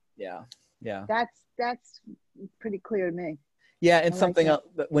 Wow. Yeah. Yeah. That's pretty clear to me. Yeah, and I something like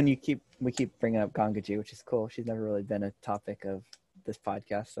else when we keep bringing up Gangaji, which is cool. She's never really been a topic of this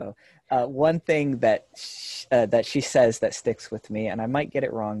podcast. So one thing that she says that sticks with me, and I might get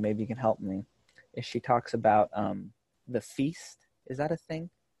it wrong, maybe you can help me, is she talks about the feast. Is that a thing?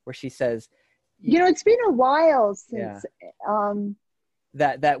 Where she says, it's been a while since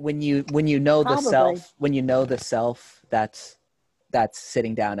that when you know probably. the self, that's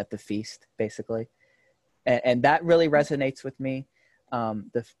sitting down at the feast, basically. And that really resonates with me.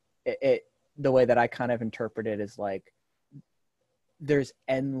 The way that I kind of interpret it is like there's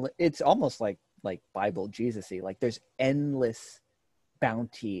endless. It's almost like Bible Jesus-y. Like there's endless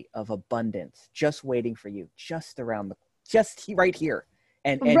bounty of abundance just waiting for you, just right here,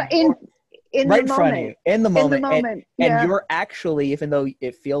 and in right the in front of you, in the moment. And you're actually, even though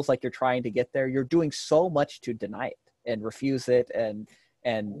it feels like you're trying to get there, you're doing so much to deny it and refuse it. And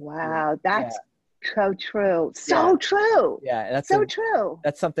wow, that's so true. So true. Yeah, that's so true.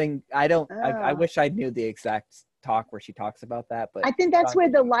 That's something I wish I knew the exact talk where she talks about that, but I think that's where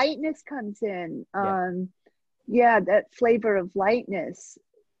the lightness comes in. That flavor of lightness.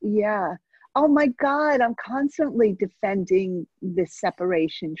 Yeah. Oh my God, I'm constantly defending this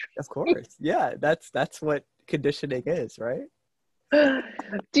separation. Of course. Yeah, that's what conditioning is, right?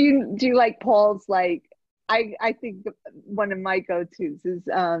 Do you like Paul's, like, I think one of my go-tos is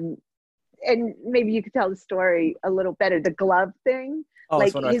and maybe you could tell the story a little better, the glove thing.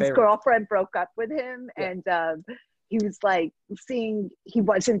 Like his girlfriend broke up with him, and he was like seeing he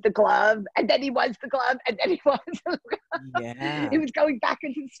wasn't the glove, and then he was the glove, and then he wasn't the glove. Yeah. He was going back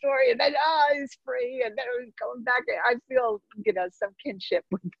into the story, and then he's free, and then it was going back. I feel some kinship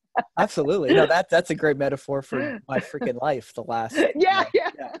with that. Absolutely. No, that's a great metaphor for my freaking life. The last yeah.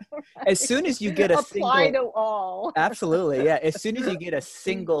 Right. As soon as you get apply to all. Absolutely, yeah. As soon as you get a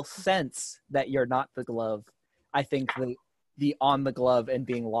single sense that you're not the glove, I think the on the glove and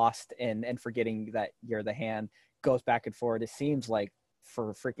being lost and forgetting that you're the hand goes back and forth. It seems like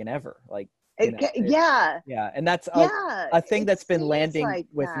for freaking ever. Like yeah, and that's a thing that's been landing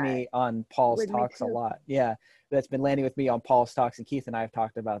with me on Paul's talks a lot. Yeah, that's been landing with me on Paul's talks, and Keith and I have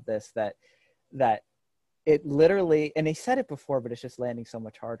talked about this, that it literally, and he said it before, but it's just landing so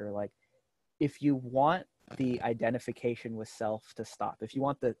much harder. Like, if you want the identification with self to stop, if you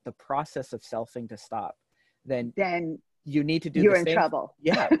want the process of selfing to stop, then you need to do you're the same. In trouble.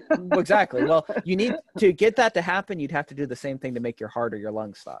 Yeah, exactly. Well, you need to get that to happen. You'd have to do the same thing to make your heart or your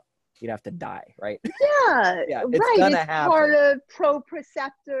lungs stop. You'd have to die, right? Yeah, it's gonna happen. Part of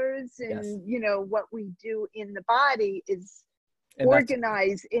proprioceptors, and what we do in the body is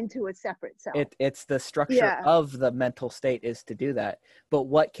organized into a separate self. It's the structure of the mental state is to do that. But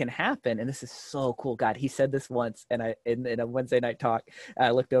what can happen, and this is so cool, God, he said this once, and in a Wednesday night talk, I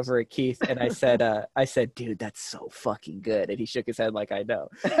looked over at Keith and I said, dude, that's so fucking good. And he shook his head like, I know.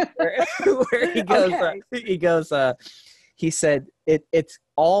 where he goes, he said, it's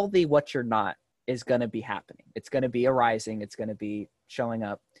all the what you're not is going to be happening. It's going to be arising. It's going to be showing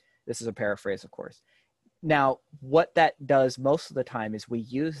up. This is a paraphrase, of course. Now, what that does most of the time is we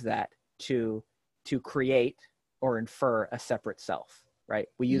use that to create or infer a separate self, right?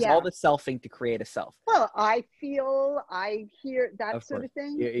 We use all the selfing to create a self. Well, I hear that sort of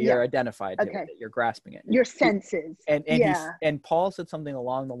thing. You're identified to it. You're grasping it. Your senses. And Paul said something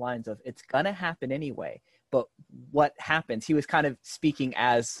along the lines of, it's going to happen anyway. But what happens, he was kind of speaking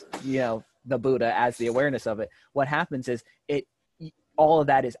as, the Buddha, as the awareness of it. What happens is all of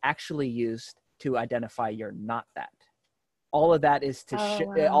that is actually used to identify you're not that. All of that is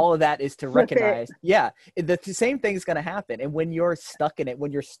to recognize. Yeah, the same thing is going to happen. And when you're stuck in it,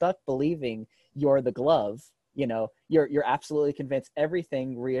 when you're stuck believing you're the glove, you're absolutely convinced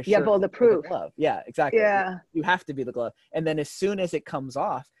everything reassures. You have all the proof. Glove. Yeah, exactly. Yeah, you have to be the glove. And then as soon as it comes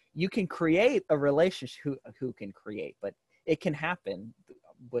off, you can create a relationship. Who can create? But it can happen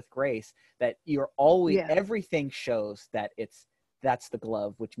with grace that you're always. Everything shows that that's the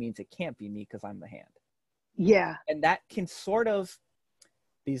glove, which means it can't be me because I'm the hand. Yeah. And that can sort of,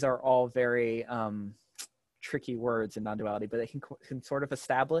 these are all very tricky words in non-duality, but it can sort of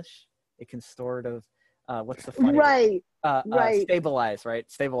establish, it can sort of, what's the funny right. Stabilize, right?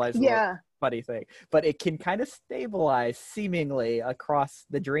 Stabilize is a funny thing. But it can kind of stabilize seemingly across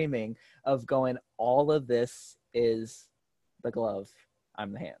the dreaming of going, all of this is the glove,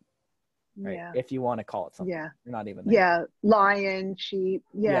 I'm the hand. Right. Yeah. If you want to call it something. Yeah. You're not even there. Yeah. Lion, sheep.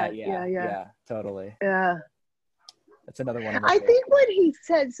 Yeah. Totally. Yeah. That's another one. I think what he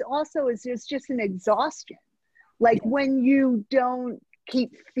says also is there's just an exhaustion. Like when you don't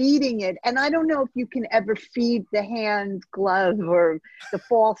keep feeding it, and I don't know if you can ever feed the hand glove or the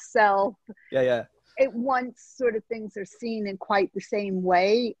false self. Yeah. It once sort of things are seen in quite the same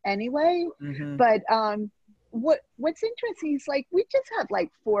way anyway. Mm-hmm. But what's interesting is like we just have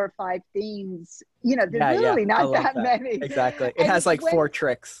like 4 or 5 themes. You know, there's really not that many. Exactly. It has like 4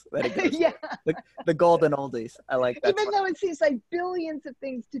 tricks that it goes. Yeah. The golden oldies. I like that. Even though it seems like billions of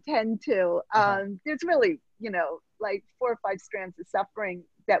things to tend to, there's really, you know, like 4 or 5 strands of suffering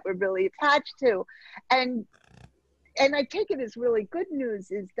that we're really attached to. And I take it as really good news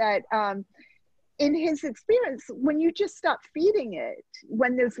is that in his experience, when you just stop feeding it,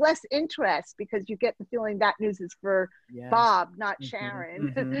 when there's less interest, because you get the feeling that news is for Bob, not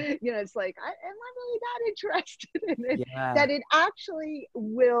Sharon, you know, it's like, am I really that interested in it? Yeah. That it actually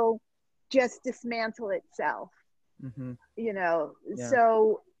will just dismantle itself, you know? Yeah.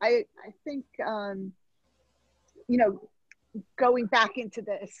 So I think, you know, going back into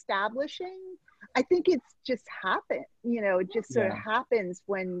the establishing, I think it's just happened, you know, it just sort of happens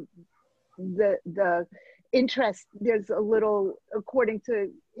when the interest, there's a little, according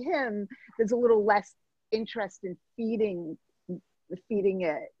to him, there's a little less interest in feeding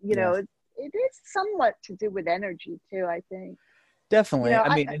it, you know. It is somewhat to do with energy too, I think. Definitely. You know,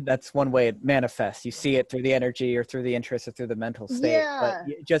 I mean, that's one way it manifests. You see it through the energy or through the interest or through the mental state, but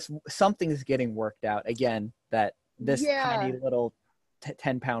just something is getting worked out again, that this tiny little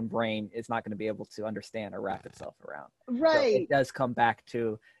 10-pound brain is not going to be able to understand or wrap itself around. Right. So it does come back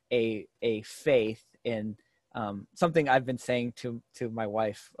to a faith in something I've been saying to my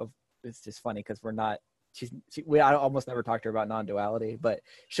wife. It's just funny because we're not. I almost never talk to her about non-duality, but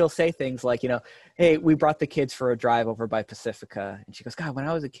she'll say things like, you know, hey, we brought the kids for a drive over by Pacifica, and she goes, God, when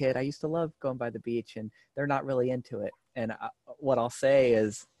I was a kid, I used to love going by the beach, and they're not really into it. And what I'll say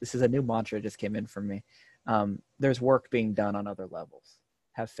is, this is a new mantra that just came in from me. There's work being done on other levels.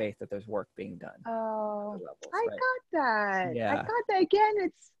 Have faith that there's work being done. Oh, levels, I got that. Yeah. I got that. Again,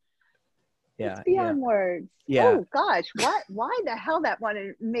 it's beyond words. Yeah. Oh gosh, why the hell that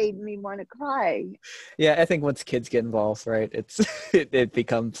one made me want to cry? Yeah, I think once kids get involved, right, it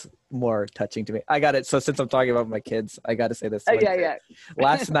becomes more touching to me. I got it. So since I'm talking about my kids, I got to say this.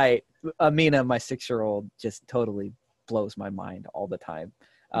 Last night, Amina, my 6-year-old, just totally blows my mind all the time.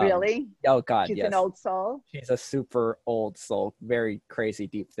 Really? Oh God, she's an old soul. She's a super old soul, very crazy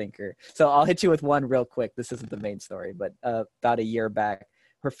deep thinker. So I'll hit you with one real quick. This isn't the main story, but about a year back,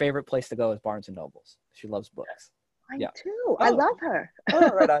 her favorite place to go is Barnes and Nobles. She loves books. Mine too. I love her. Oh,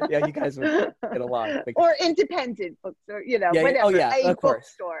 right on. Yeah, you guys would get along. Or independent books, or whatever. Oh yeah, a of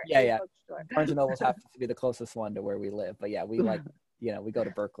course. Bookstore. Yeah. Bookstore. Barnes and Nobles happens to be the closest one to where we live, but yeah, we like, we go to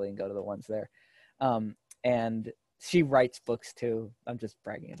Berkeley and go to the ones there. And she writes books too. I'm just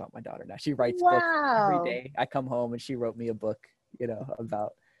bragging about my daughter now. She writes books every day. I come home and she wrote me a book,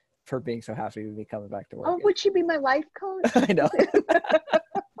 about her being so happy to be coming back to work. Oh, would she be my life coach? I know.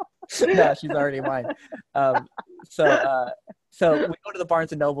 No, she's already mine. So we go to the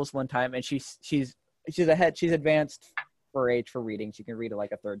Barnes and Nobles one time, and she's ahead. She's advanced for age for reading. She can read at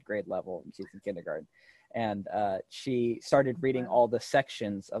like a 3rd grade level. She's in kindergarten, and she started reading all the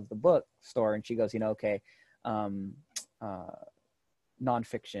sections of the bookstore, and she goes,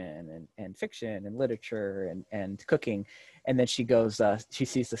 nonfiction and fiction and literature and cooking, and then she goes, she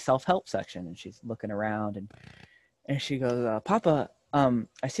sees the self-help section, and she's looking around, and she goes, Papa,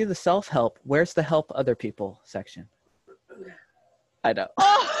 I see the self-help. Where's the help other people section? I know.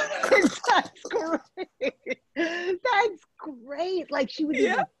 Oh, that's great. That's great. Like she would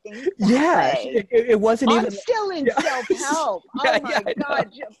even think that way. It wasn't even. I'm still in self-help. Oh my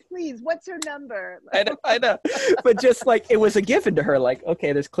God. Please, what's her number? I know. But just like, it was a given to her, like,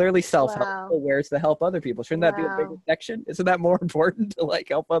 okay, there's clearly self-help. Wow. So where's the help other people? Shouldn't that be a bigger section? Isn't that more important to like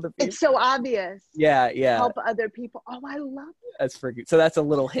help other people? It's so obvious. Yeah. Help other people. Oh, I love it. That's freaking. So that's a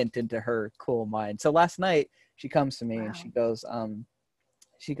little hint into her cool mind. So last night she comes to me and she goes,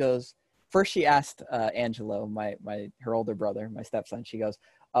 first she asked Angelo, her older brother, my stepson, she goes,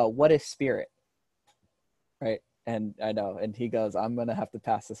 what is spirit? Right. And I know. And he goes, I'm going to have to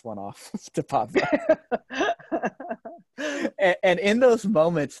pass this one off to Papa. and in those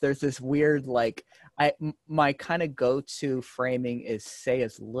moments, there's this weird, like, my kind of go-to framing is say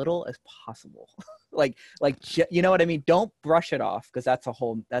as little as possible. like, you know what I mean? Don't brush it off, because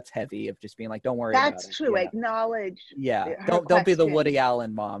that's heavy of just being like, don't worry about it. That's true. Acknowledge. Yeah. Don't be the Woody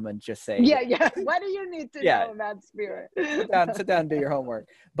Allen mom and just say, yeah. What do you need to know about spirit? Sit down and do your homework.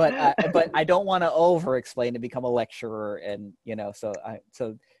 But I don't want to over explain and become a lecturer, and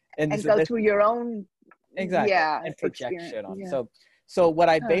and go through your own exactly and projection on. So what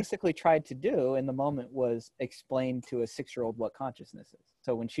I basically tried to do in the moment was explain to a 6-year-old what consciousness is.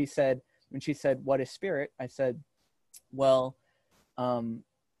 So when she said, what is spirit? I said, well,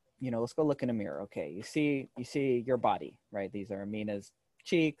 let's go look in a mirror. Okay. You see your body, right? These are Amina's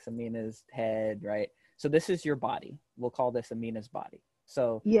cheeks, Amina's head, right? So this is your body. We'll call this Amina's body.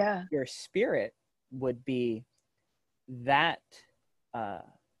 So your spirit would be that,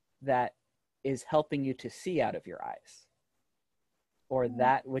 that is helping you to see out of your eyes, or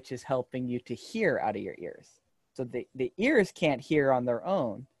that which is helping you to hear out of your ears. So the ears can't hear on their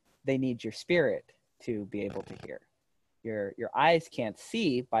own. They need your spirit to be able to hear. Your eyes can't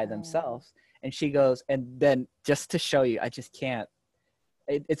see by themselves. And she goes, and then just to show you, I just can't,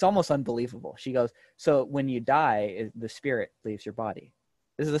 it's almost unbelievable. She goes, so when you die, the spirit leaves your body.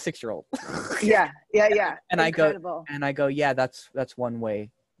 This is a 6-year-old. Yeah. And Incredible. I go, yeah, that's one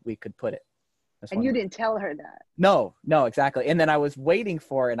way we could put it. And you didn't tell her that. No, exactly. And then I was waiting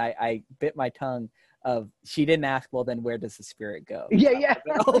for, and I bit my tongue of, she didn't ask, well, then where does the spirit go? Yeah.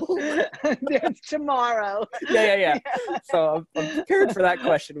 There's tomorrow. Yeah. So I'm prepared for that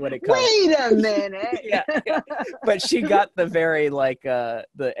question when it comes. Wait a minute. Yeah. But she got the very,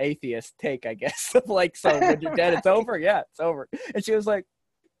 the atheist take, I guess, of so when you're dead, it's over? Yeah, it's over. And she goes,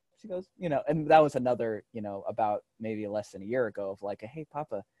 and that was another, about maybe less than a year ago of hey,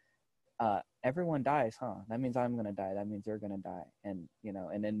 Papa, everyone dies, huh? That means I'm going to die. That means you're going to die. And,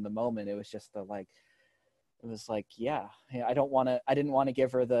 and in the moment, it was just yeah, I didn't want to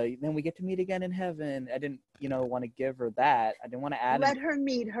give her then we get to meet again in heaven. I didn't, want to give her that. I didn't want to add. Let her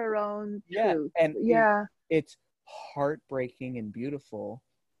meet her own truth. And it's heartbreaking and beautiful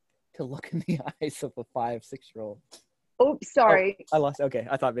to look in the eyes of a 5-6-year-old. Oops, sorry. Oh, I lost. Okay,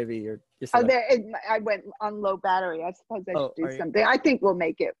 I thought maybe you're I went on low battery. I suppose I should do something. I think we'll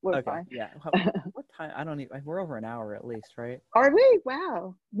make it. We're fine. Yeah. What time? I don't even. We're over an hour at least, right? Are we?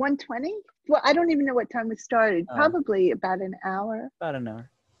 Wow. 1:20? Well, I don't even know what time we started. Probably about an hour. About an hour.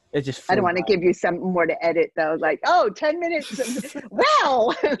 It just. I don't want to give you some more to edit though. 10 minutes.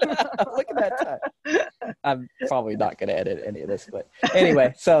 Wow. Look at that time. I'm probably not going to edit any of this, but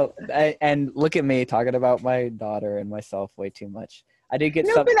anyway. So and look at me talking about my daughter and myself way too much. I did get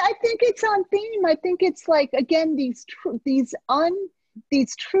but I think it's on theme. I think it's again these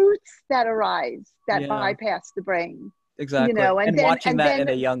truths that arise that bypass the brain. Exactly. And then, watching that in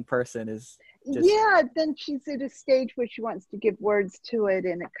a young person is. Then she's at a stage where she wants to give words to it,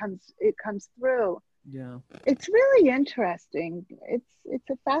 and it comes through. Yeah, it's really interesting. It's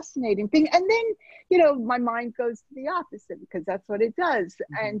a fascinating thing. And then my mind goes to the opposite, because that's what it does.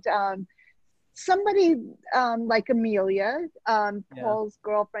 Mm-hmm. And somebody like Amelia, Paul's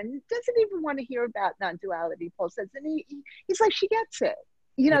girlfriend, doesn't even want to hear about non-duality. Paul says, and he's like, she gets it.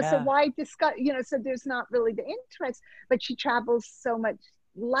 So why discuss? So there's not really the interest, but she travels so much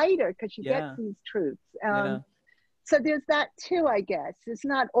lighter because she gets these truths. So there's that too, I guess. It's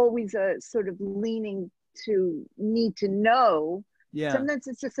not always a sort of leaning to need to know. Sometimes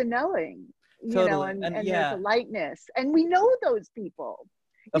it's just a knowing, and there's a lightness, and we know those people.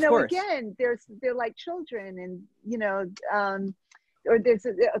 Of course. Again, they're like children, and or there's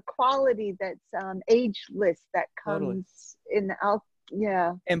a quality that's ageless that comes in the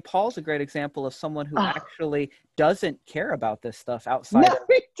And Paul's a great example of someone who actually doesn't care about this stuff outside of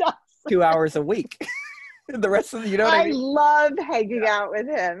 2 hours a week. The rest of the, I love hanging out with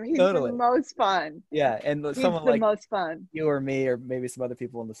him. He's the most fun. Yeah, and he's someone the most fun. You or me, or maybe some other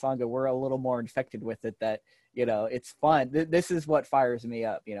people in the Sangha, we're a little more infected with it. That it's fun. This is what fires me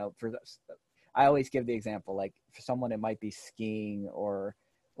up. I always give the example, for someone it might be skiing or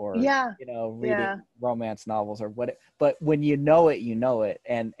reading romance novels or what. But when you know it,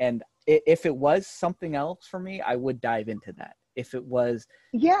 and if it was something else for me, I would dive into that. If it was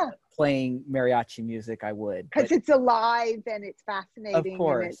playing mariachi music, I would, because it's alive and it's fascinating. Of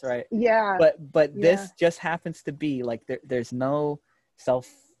course, right? Yeah. But this just happens to be there's no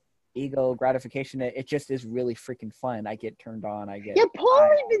ego gratification. It just is really freaking fun. I get turned on. Paul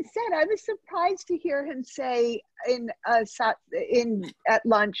even said, I was surprised to hear him say at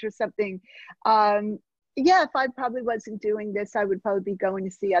lunch or something, if I probably wasn't doing this, I would probably be going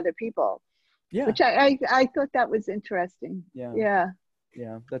to see other people. Yeah. Which I thought that was interesting. Yeah.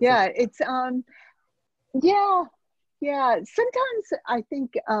 It's sometimes I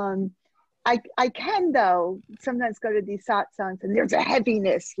think I can though sometimes go to these satsangs and there's a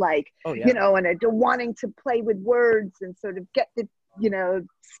heaviness and a wanting to play with words and sort of get the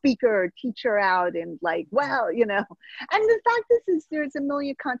speaker or teacher out and and the fact is there's a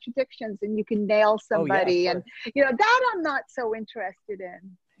million contradictions and you can nail somebody and that I'm not so interested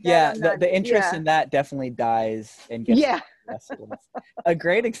in. The interest in that definitely dies and gets Yes, please. A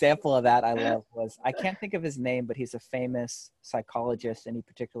great example of that I love was, I can't think of his name, but he's a famous psychologist, and he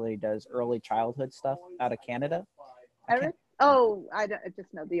particularly does early childhood stuff out of Canada. Eric? Oh, I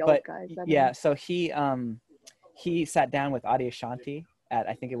just know the old guys. Yeah, so he sat down with Adyashanti at,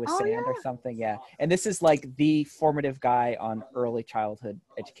 I think it was Sand or something. Yeah. And this is like the formative guy on early childhood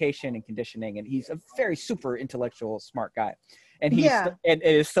education and conditioning. And he's a very super intellectual, smart guy. And and it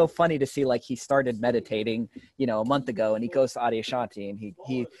is so funny to see, like, he started meditating, a month ago, and he goes to Adyashanti, and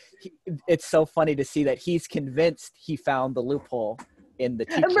he it's so funny to see that he's convinced he found the loophole in the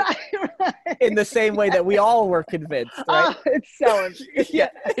teaching, right. In the same way that we all were convinced, right? Oh, it's so yeah.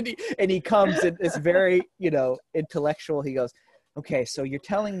 And he comes and it's very, intellectual. He goes, okay, so you're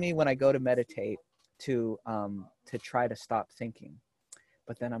telling me when I go to meditate to try to stop thinking,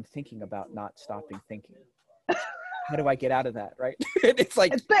 but then I'm thinking about not stopping thinking. How do I get out of that, right? It's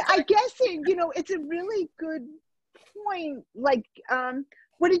like, but I guess it's a really good point. Like,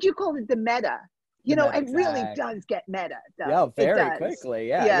 what did you call it? The meta. It really does get meta. Yeah, very quickly.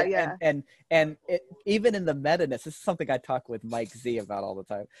 Yeah. And it, even in the meta-ness, this is something I talk with Mike Z about all the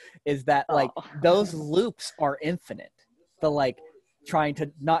time, is that like those loops are infinite. The like trying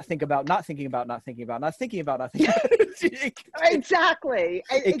to not thinking about exactly.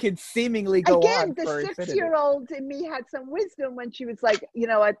 It could seemingly go on the for 6-year-old in me had some wisdom when she was like,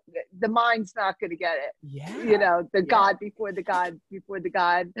 the mind's not going to get it. Yeah. God before the God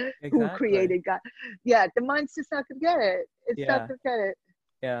who created God. Yeah, the mind's just not going to get it. It's not going to get it.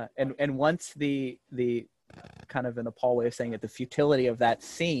 Yeah, and once the kind of, in a Paul way of saying it, the futility of that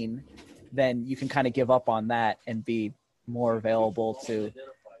scene, then you can kind of give up on that and be more available to,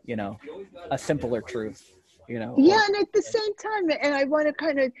 a simpler truth, Yeah, and at the same time, and I want to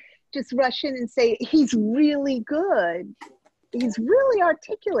kind of just rush in and say, he's really good. He's really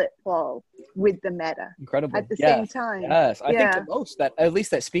articulate, Paul, with the meta. Incredible. At the same time. Yes, I think the most that, at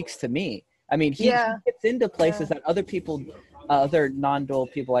least that speaks to me. I mean, he gets into places that other people, other non-dual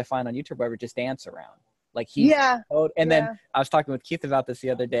people I find on YouTube, whatever, just dance around. Like and then I was talking with Keith about this the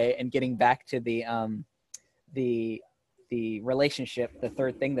other day, and getting back to the relationship, the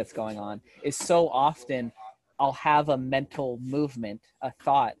third thing that's going on is, so often I'll have a mental movement, a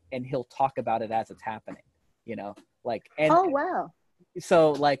thought, and he'll talk about it as it's happening, like, and oh wow.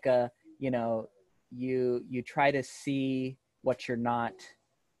 So like, you try to see what you're not,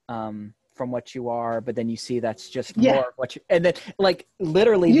 from what you are, but then you see that's just more of what you, and then like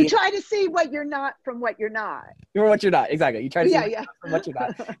literally you try to see what you're not from what you're not. You're what you're not. Exactly. You try to see from what you're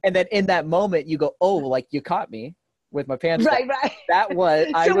not. And then in that moment you go, oh, like, you caught me with my pants down. Right. That was,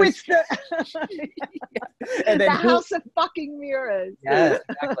 it's the and then the house of fucking mirrors. Yes,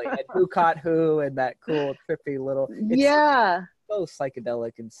 exactly. And who caught who, and that cool, trippy little, so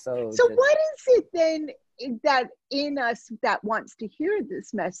psychedelic and so what is it then that in us that wants to hear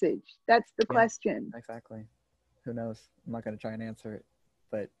this message? That's the question. Exactly. Who knows? I'm not going to try and answer it,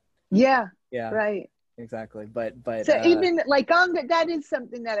 but right. Exactly. But so even like Ganga, that is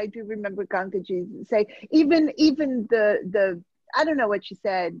something that I do remember Gangaji say. Even the I don't know what she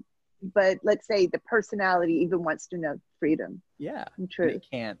said, but let's say the personality even wants to know freedom. Yeah, true. It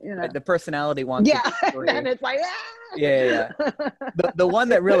can't. The personality wants. And it's like The one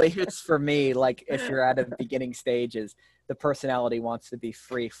that really hits for me, like if you're at a beginning stage, is the personality wants to be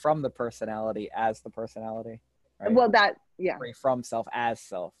free from the personality as the personality. Right? Well, free from self as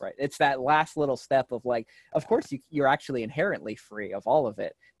self, right? It's that last little step of like, of course you're actually inherently free of all of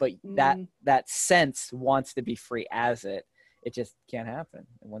it, but that sense wants to be free as it just can't happen.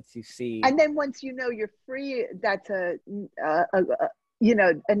 And once you see, and then once you know you're free, that's a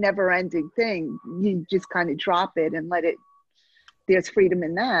never-ending thing. You just kind of drop it and let it. There's freedom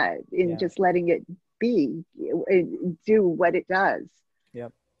in that, in just letting it be, do what it does.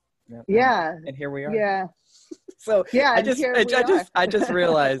 Yep. Yeah. And here we are. Yeah. So I just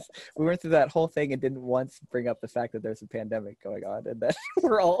realized we went through that whole thing and didn't once bring up the fact that there's a pandemic going on and that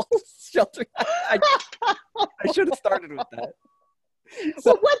we're all sheltering. I should have started with that.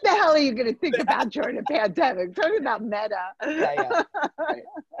 So what the hell are you going to think about during a pandemic? Talking about meta. Yeah. Right.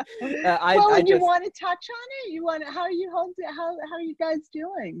 You want to touch on it? You want? How are you How are you guys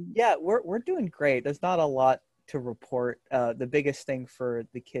doing? Yeah, we're doing great. There's not a lot to report. The biggest thing for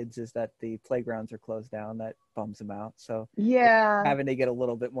the kids is that the playgrounds are closed down. That bums them out. So having to get a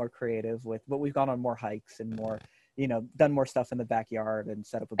little bit more creative with, but we've gone on more hikes and more done more stuff in the backyard and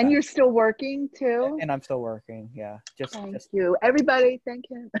set up a And you're still working too? And I'm still working. Yeah. Thank you. Everybody, thank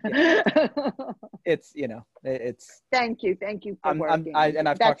you. Yeah. It's, it's. Thank you for working.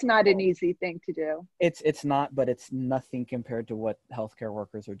 That's not an easy thing to do. It's not, but it's nothing compared to what healthcare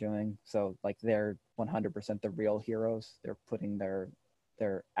workers are doing. So like they're 100% the real heroes. They're putting their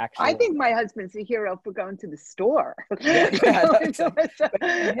actual. I think my husband's a hero for going to the store. It's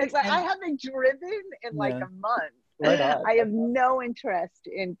like I haven't driven in like a month. Right on. I have no interest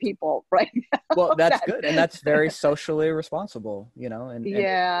in people right now. Well, that's good, and that's very socially responsible, and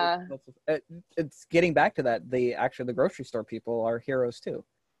yeah, it's getting back to that. The grocery store people are heroes too.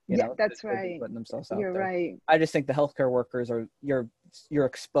 That's right. Putting themselves out You're there. right. I just think the healthcare workers you're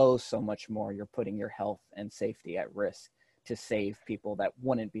exposed so much more. You're putting your health and safety at risk to save people that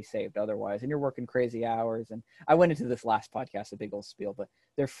wouldn't be saved otherwise. And you're working crazy hours. And I went into this last podcast, a big old spiel, but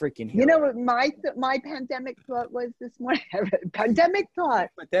they're freaking heroes. You know what my pandemic thought was this morning? Pandemic thought.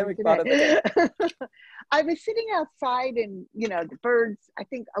 I was sitting outside and, the birds, I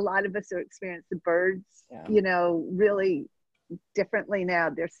think a lot of us are experiencing the birds, really differently now.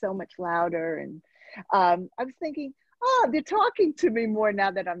 They're so much louder. And I was thinking, they're talking to me more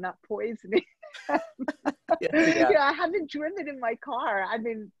now that I'm not poisoning. I haven't driven in my car. I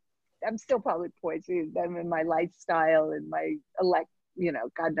mean, I'm still probably poisoning them in my lifestyle and my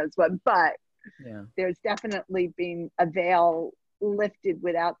God knows what. But there's definitely been a veil lifted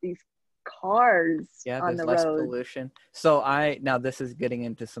without these cars on the less road. Pollution. So now this is getting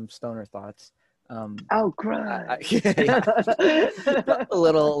into some stoner thoughts. Gross. A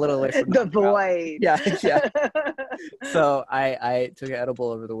little the void. Yeah. So I took an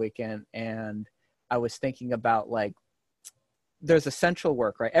edible over the weekend, and I was thinking about like, there's essential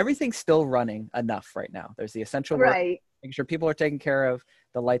work, right? Everything's still running enough right now. There's the essential work, right? Making sure people are taken care of,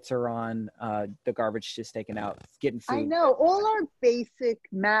 the lights are on, the garbage is taken out, getting food. I know, all our basic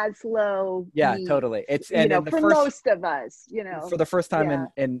Maslow needs, totally. It's for most of us, for the first time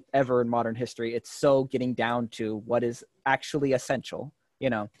in modern history, it's so getting down to what is actually essential,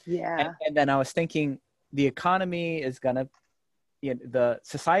 and then I was thinking the economy is gonna, the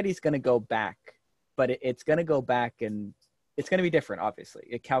society's gonna go back, but it's gonna go back, and it's gonna be different,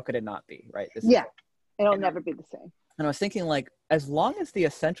 obviously. How could it not be, right? It'll never be the same. And I was thinking, like, as long as the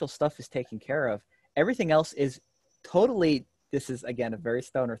essential stuff is taken care of, everything else is totally, this is, again, a very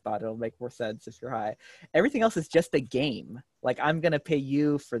stoner thought. It'll make more sense if you're high. Everything else is just a game. Like, I'm going to pay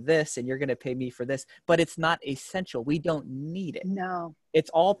you for this, and you're going to pay me for this. But it's not essential. We don't need it. No.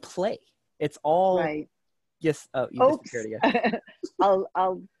 It's all play. It's all. Right. Yes. Oh, you disappeared again.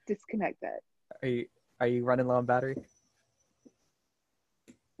 I'll disconnect that. Are you running low on battery?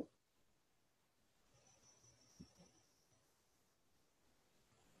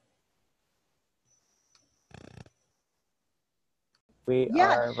 We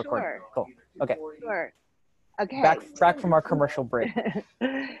are recording. Sure. Cool. Okay. Sure. Okay. Back from our commercial break.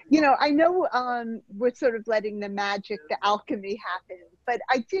 I know we're sort of letting the magic, the alchemy happen, but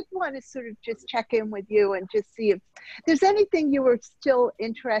I did want to sort of just check in with you and just see if there's anything you were still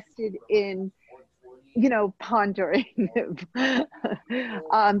interested in, pondering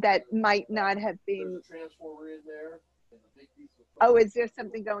that might not have been. Oh, is there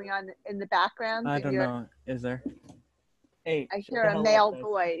something going on in the background? I don't know. Is there? Hey, I hear a male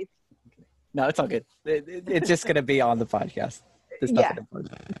voice. No, it's all good. It's just going to be on the podcast.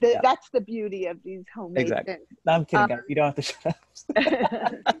 That's the beauty of these homemade exactly. things. No, I'm kidding, guys. You don't have to shut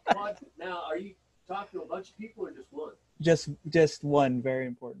up. Now, are you talking to a bunch of people or just one? Just one very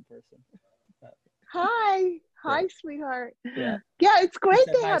important person. Hi, sweetheart. Yeah, it's great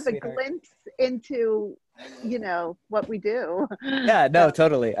to have a glimpse into, what we do. Yeah, no,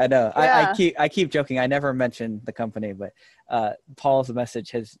 totally. I know. Yeah. I keep joking. I never mentioned the company, but Paul's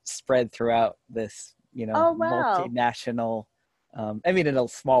message has spread throughout this, multinational. I mean, in a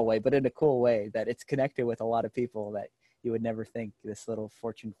small way, but in a cool way, that it's connected with a lot of people that you would never think this little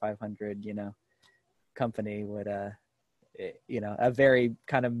Fortune 500, company would, a very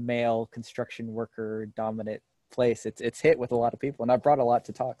kind of male construction worker dominant place. It's hit with a lot of people, and I brought a lot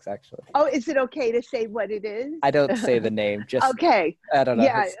to talks, actually. Oh, is it okay to say what it is? I don't say the name. Just okay. I don't know.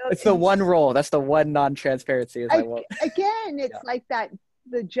 Yeah, it's the one role. That's the one non-transparency. Again, it's like that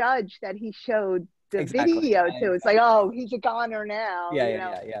the judge that he showed the video to. It's like, oh, he's a goner now.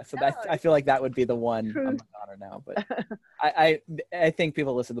 Yeah. So I feel like that would be the one. I'm a goner now, but I think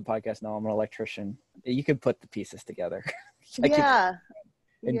people listen to the podcast know I'm an electrician. You can put the pieces together.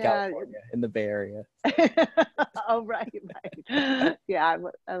 In California, in the Bay Area. Oh, right. Yeah,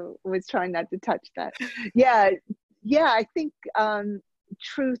 I was trying not to touch that. Yeah, I think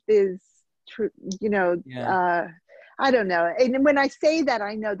truth is true. I don't know. And when I say that,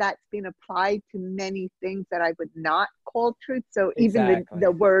 I know that's been applied to many things that I would not call truth. So even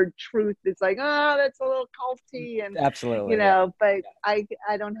the word truth is like, oh, that's a little culty, and absolutely, but I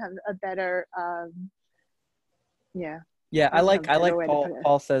don't have a better I like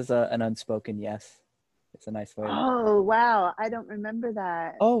Paul says an unspoken yes. It's a nice way. Oh, wow. I don't remember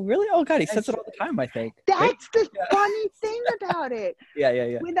that. Oh, really? Oh, God. He says it all the time, I think. That's the funny thing about it.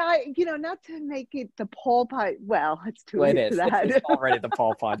 Yeah. When I, not to make it the Paul well, it's too late for that. It's already the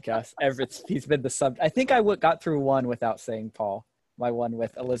Paul podcast. He's been the subject. I think I got through one without saying Paul, my one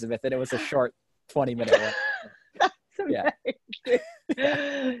with Elizabeth, and it was a short 20-minute one. That's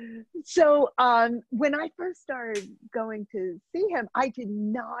amazing. So when I first started going to see him, I did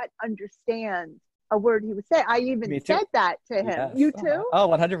not understand a word he would say. I even said that to him. Yes. You too? Oh,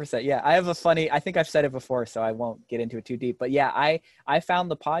 100%. Yeah. I have I think I've said it before, so I won't get into it too deep. But yeah, I found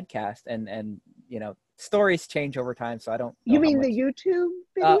the podcast and stories change over time, so I don't know. You mean the YouTube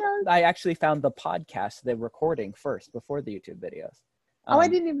videos? I actually found the podcast, the recording first before the YouTube videos. I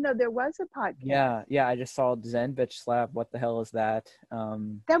didn't even know there was a podcast. Yeah. I just saw Zen Bitch Slap. What the hell is that?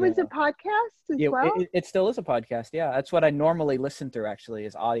 That was a podcast as well? It still is a podcast. Yeah, that's what I normally listen through. Actually,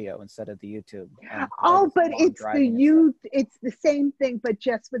 is audio instead of the YouTube. But it's it's the same thing, but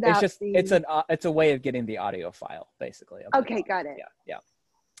just without. It's a way of getting the audio file, basically. Okay, got it. Yeah.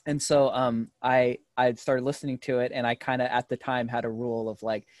 And so I started listening to it, and I kind of at the time had a rule of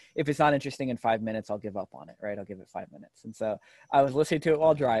like, if it's not interesting in 5 minutes, I'll give up on it, right? I'll give it 5 minutes. And so I was listening to it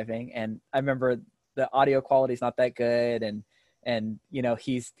while driving, and I remember the audio quality is not that good, and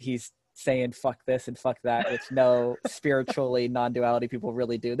he's saying fuck this and fuck that, which no spiritually non-duality people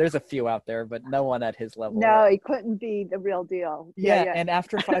really do. There's a few out there, but no one at his level. No, right? He couldn't be the real deal. Yeah. And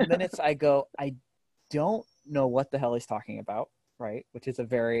after 5 minutes, I go, I don't know what the hell he's talking about. Right, which is a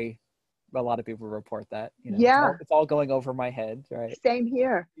lot of people report that. It's all going over my head. Right. Same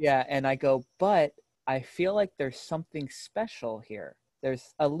here. Yeah, and I go, but I feel like there's something special here.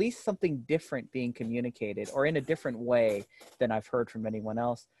 There's at least something different being communicated, or in a different way than I've heard from anyone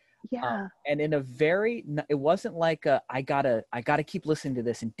else. Yeah. And in it wasn't like I gotta keep listening to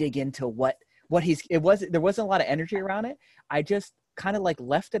this and dig into what there wasn't a lot of energy around it. I just kind of like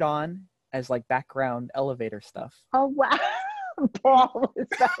left it on as like background elevator stuff. Oh wow. Paul was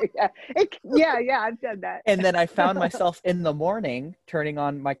I've done that. And then I found myself in the morning turning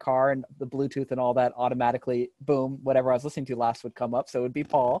on my car, and the Bluetooth and all that automatically, boom, whatever I was listening to last would come up. So it would be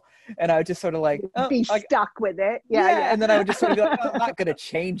Paul. And I would just sort of like be stuck with it. Yeah. And then I would just sort of go, I'm not going to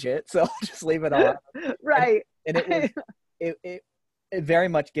change it, so I'll just leave it on. Right. And it was it very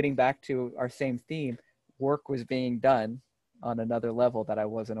much getting back to our same theme. Work was being done on another level that I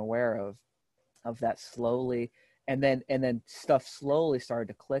wasn't aware of that slowly. And then stuff slowly started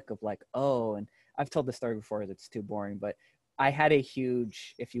to click of like, oh, and I've told this story before, it's too boring, but I had a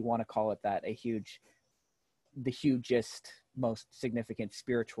huge, if you want to call it that, the hugest, most significant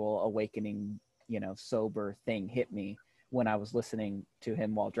spiritual awakening, sober thing hit me when I was listening to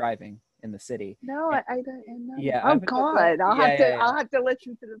him while driving in the city. No, I don't know. Yeah. Oh God, I'll have to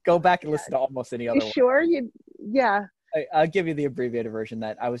listen to the. Go back and listen to almost any other one. Sure, I'll give you the abbreviated version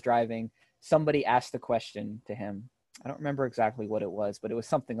that I was driving. Somebody asked a question to him. I don't remember exactly what it was, but it was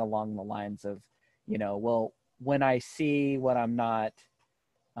something along the lines of, well, when I see what I'm not,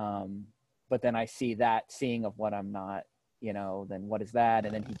 but then I see that seeing of what I'm not, then what is that?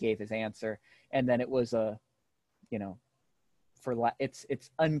 And then he gave his answer. And then it was it's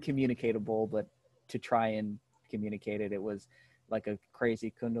uncommunicatable, but to try and communicate it, it was like a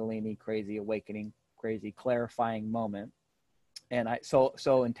crazy Kundalini, crazy awakening, crazy clarifying moment. And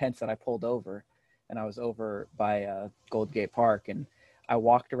so intense that I pulled over, and I was over by Gold Gate Park, and I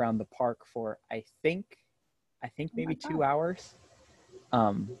walked around the park for I think maybe 2 hours.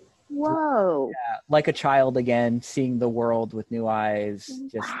 Whoa! Yeah, like a child again, seeing the world with new eyes,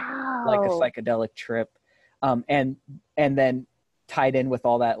 just like a psychedelic trip, and then tied in with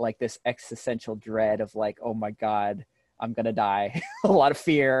all that, like this existential dread of like, oh my God, I'm gonna die. A lot of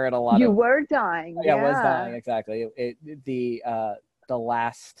fear and a lot. You were dying. Yeah, I was dying, exactly. The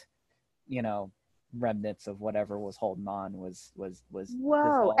last, remnants of whatever was holding on was.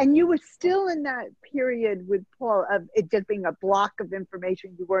 Whoa! And you were still in that period with Paul of it just being a block of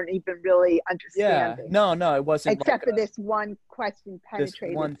information you weren't even really understanding. Yeah. No, it wasn't. Except for this one question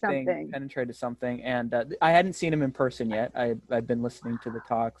penetrated something, and I hadn't seen him in person yet. I've been listening to the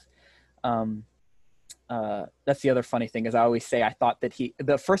talks. that's the other funny thing is I always say I thought that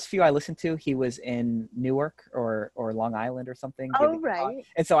the first few I listened to, he was in Newark or Long Island or something. Oh, right.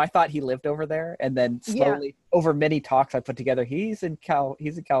 And so I thought he lived over there. And then slowly over many talks I put together, he's in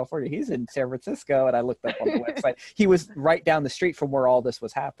California, he's in San Francisco. And I looked up on the website. He was right down the street from where all this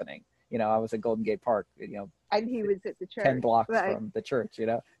was happening. You know, I was at Golden Gate Park, you know. And he was at the church. 10 blocks from the church, you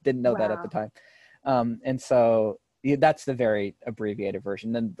know. Didn't know that at the time. And so that's the very abbreviated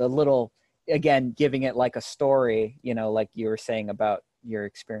version. Then the little, again, giving it like a story, you know, like you were saying about your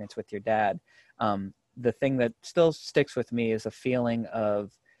experience with your dad. The thing that still sticks with me is a feeling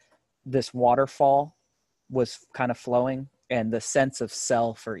of this waterfall was kind of flowing, and the sense of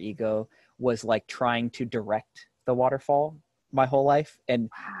self or ego was like trying to direct the waterfall my whole life. And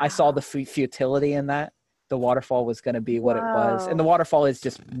I saw the futility in that. The waterfall was going to be what it was. And the waterfall is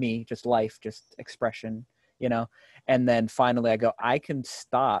just me, just life, just expression, you know? And then finally I go, I can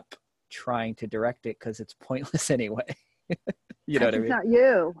stop trying to direct it because it's pointless anyway. You know what I mean? It's not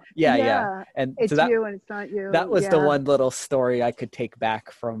you. Yeah. And it's so you and it's not you. That was the one little story I could take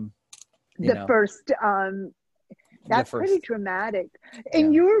back from the first, that's pretty dramatic.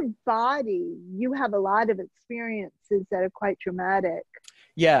 In your body, you have a lot of experiences that are quite dramatic.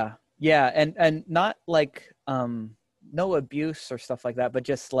 Yeah. And not like, no abuse or stuff like that, but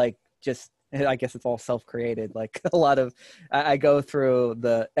just I guess it's all self-created. Like a lot of, I go through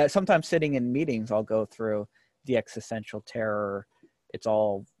sometimes sitting in meetings, I'll go through the existential terror. It's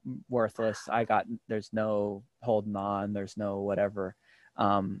all worthless. There's no holding on. There's no whatever.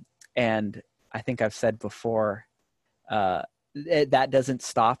 And I think I've said before, that doesn't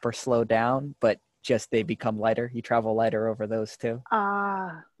stop or slow down, but just they become lighter. You travel lighter over those too.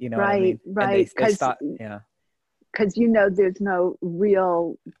 You know what I mean? Right. Because you know there's no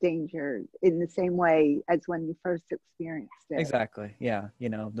real danger in the same way as when you first experienced it. Exactly. Yeah. You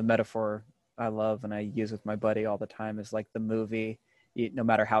know, the metaphor I love and I use with my buddy all the time is like the movie. No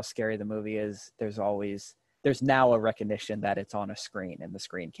matter how scary the movie is, there's now a recognition that it's on a screen and the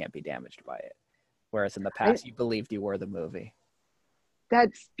screen can't be damaged by it. Whereas in the past, you believed you were the movie.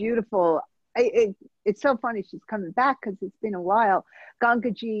 That's beautiful. It's so funny she's coming back because it's been a while.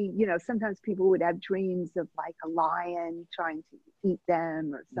 Gangaji, you know, sometimes people would have dreams of like a lion trying to eat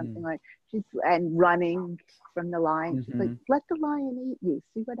them or something and running from the lion. She's like, let the lion eat you.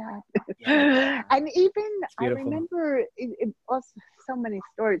 See what happens. Yeah. And even I remember it also so many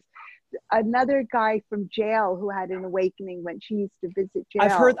stories. Another guy from jail who had an awakening when she used to visit jail.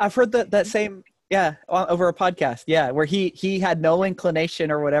 I've heard that same. Yeah, over a podcast. Yeah, where he had no inclination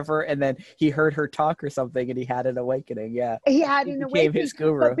or whatever, and then he heard her talk or something, and he had an awakening. Yeah, he had an awakening. Became his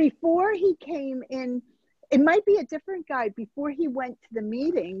guru. But before he came in, it might be a different guy. Before he went to the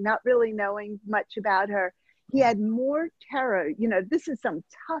meeting, not really knowing much about her, he had more terror. You know, this is some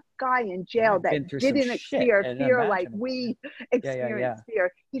tough guy in jail that didn't experience fear like we experienced fear.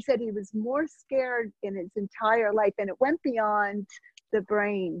 He said he was more scared in his entire life, and it went beyond the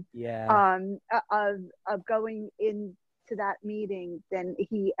brain of going into that meeting than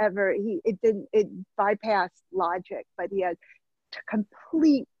it bypassed logic, but he had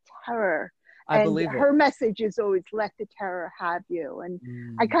complete terror. I believe it. Her message is always let the terror have you.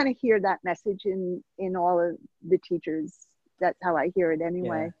 And I kind of hear that message in all of the teachers. That's how I hear it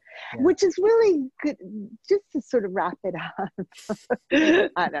anyway, which is really good. Just to sort of wrap it up.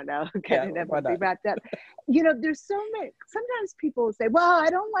 I don't know. Can it ever be wrapped up? You know, there's so many, sometimes people say, well,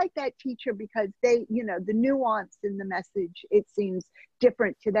 I don't like that teacher because they, you know, the nuance in the message, it seems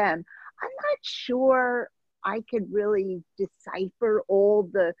different to them. I'm not sure I could really decipher all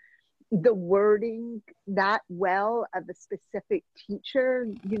the wording that well of a specific teacher.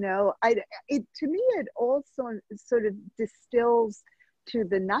 You know, to me it also sort of distills to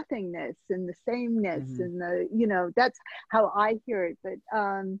the nothingness and the sameness and the, you know, that's how I hear it. But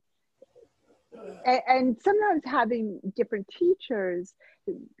and sometimes having different teachers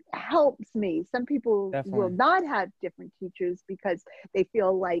helps me. Some people will not have different teachers because they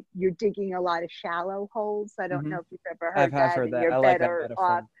feel like you're digging a lot of shallow holes. I don't know if you've ever heard that. Heard that. You're better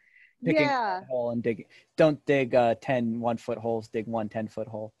off picking a hole and dig. Don't dig 10 1-foot holes, dig 1 10-foot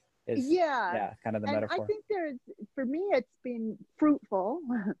hole. Is kind of the metaphor. I think for me it's been fruitful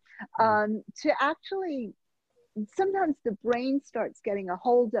to actually, sometimes the brain starts getting a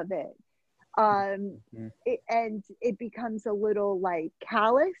hold of it, and it becomes a little like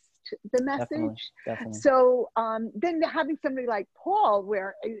calloused, the message. Definitely. So then having somebody like Paul,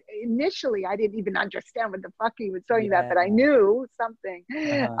 where initially I didn't even understand what the fuck he was talking about, but I knew something.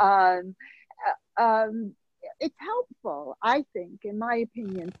 It's helpful, I think, in my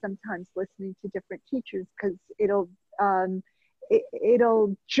opinion, sometimes listening to different teachers, because it'll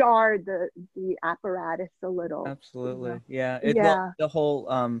it'll jar the apparatus a little. Absolutely. Yeah. Well, the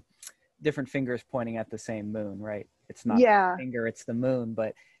whole different fingers pointing at the same moon, right? It's not the finger, it's the moon.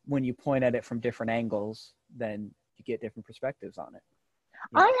 But when you point at it from different angles, then you get different perspectives on it.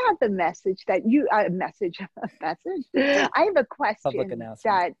 I have a message that I have a question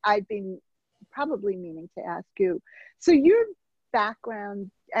that I've been probably meaning to ask you. So your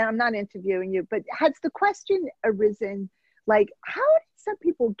background, and I'm not interviewing you, but has the question arisen, like, how did some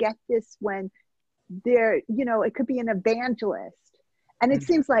people get this when they're, it could be an evangelist, and it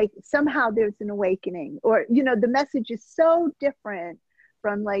seems like somehow there's an awakening, or, the message is so different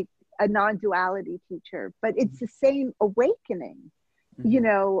from like a non-duality teacher, but it's the same awakening.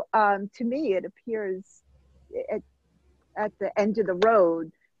 To me, it appears at the end of the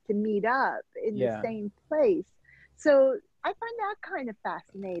road to meet up in the same place. So I find that kind of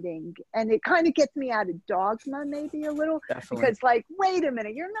fascinating, and it kind of gets me out of dogma maybe a little. Definitely. Because like, wait a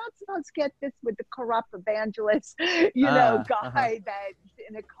minute, you're not supposed to get this with the corrupt evangelist, guy that's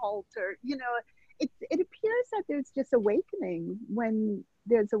in a cult, or, it appears that there's just awakening when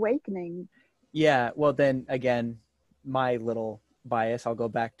there's awakening. Yeah, well then again, my little bias, I'll go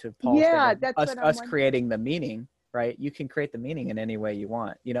back to Paul's thing, us creating the meaning, right? You can create the meaning in any way you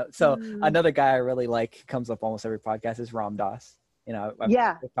want, so another guy I really like, comes up almost every podcast, is Ram Dass.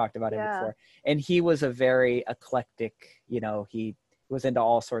 I've talked about him before, and he was a very eclectic, he was into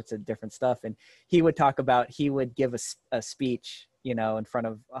all sorts of different stuff, and he would talk about, he would give a speech, in front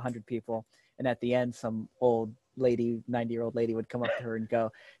of 100 people, and at the end some old lady, 90-year-old lady, would come up to her and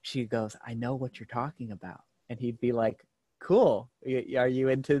she goes, "I know what you're talking about," and he'd be like, "Cool. Are you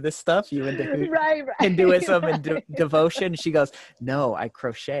into this stuff? You into Hinduism and devotion?" She goes, "No, I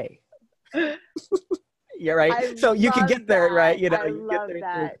crochet." Yeah, right. So you can get there, right? You can get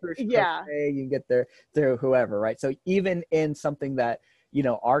there through crochet, you can get there through whoever, right? So even in something that,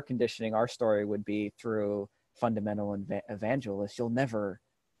 our conditioning, our story would be through fundamental evangelists, you'll never,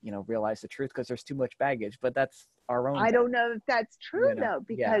 realize the truth because there's too much baggage. But that's our own. I don't know if that's true though,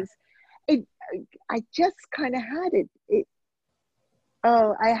 because I just kind of had it.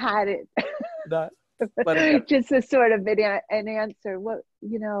 I had it. Just a sort of an answer. What,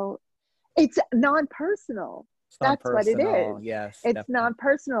 it's non-personal. That's what it is. Yes, it's definitely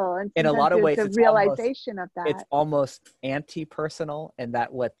non-personal, and in a lot of ways, it's realization of that. It's almost anti-personal, and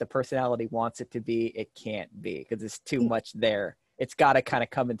that what the personality wants it to be, it can't be because it's too much there. It's got to kind of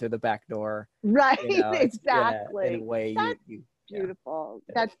come in through the back door, right? Exactly. In a way, that's beautiful.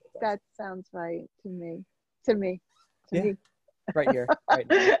 That sounds right to me. To me. Right here, right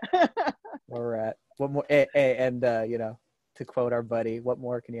now, where we're at. What more? And to quote our buddy, what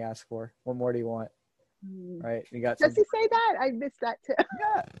more can you ask for? What more do you want? Right? You got. Does he say that? I missed that too.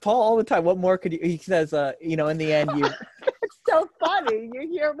 Yeah, Paul all the time. What more could you? He says, in the end, you. It's so funny. You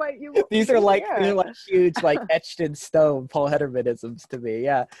hear what you. These are like huge, like etched in stone Paul Hedermanisms to me.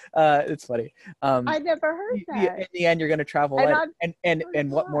 Yeah, it's funny. I never heard that. In the end, you're going to travel lighter,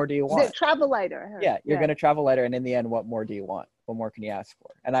 and what more do you want? Travel lighter. Yeah, you're going to travel lighter, and in the end, what more do you want? What more can you ask for?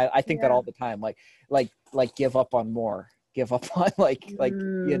 And I think that all the time, like give up on more. Give up on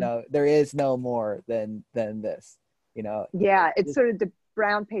there is no more than this, Yeah, it's sort of the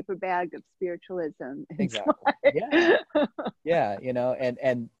brown paper bag of spiritualism. Exactly. Yeah,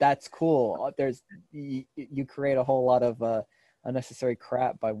 and that's cool. There's you create a whole lot of unnecessary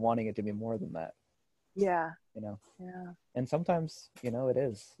crap by wanting it to be more than that. Yeah. Yeah. And sometimes, it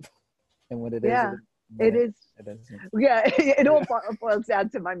is. And when it is, it is. Yeah, it all boils down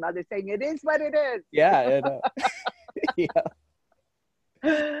to my mother saying, "It is what it is." Yeah.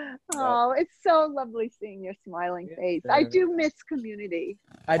 Oh, it's so lovely seeing your smiling face. I do miss community.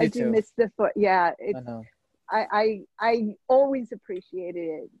 I do miss the foot. Yeah, I always appreciated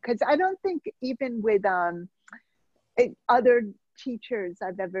it, because I don't think even with other teachers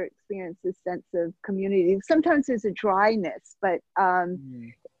I've ever experienced this sense of community. Sometimes there's a dryness, but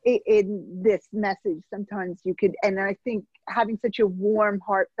in this message, sometimes you could, and I think having such a warm,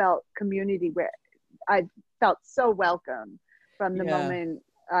 heartfelt community where I felt so welcome from the moment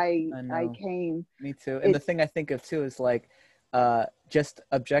I came. Me too. And the thing I think of too is like, just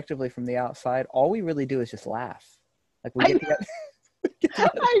objectively from the outside, all we really do is just laugh. Like we get together.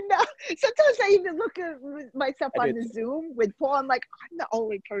 I know. Sometimes I even look at myself on the Zoom with Paul. I'm like, I'm the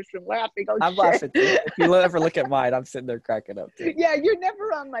only person laughing. Oh, I'm laughing too. If you ever look at mine, I'm sitting there cracking up too. Yeah, you're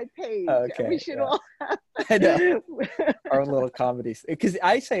never on my page. Okay, we should all have. I know. Our little comedies. Because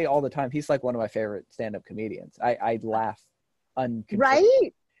I say all the time, he's like one of my favorite stand-up comedians. I laugh uncontrollably.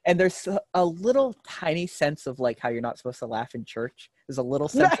 Right? And there's a little tiny sense of like how you're not supposed to laugh in church. There's a little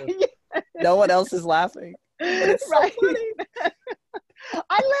sense of no one else is laughing. But it's so funny.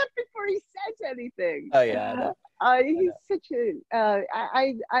 anything. Oh yeah. He's such a.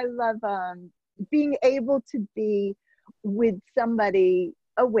 I love being able to be with somebody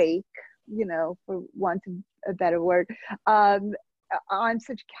awake, for want of a better word, on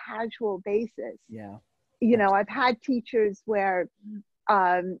such a casual basis. Yeah. I've had teachers where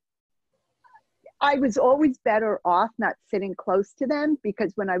I was always better off not sitting close to them,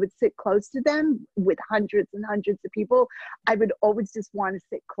 because when I would sit close to them with hundreds and hundreds of people, I would always just want to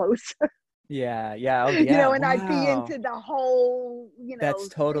sit closer. Yeah. Oh, yeah. And I'd be into the whole, That's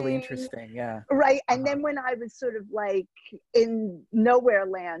totally thing. interesting. Yeah. Right. And then when I was sort of like in nowhere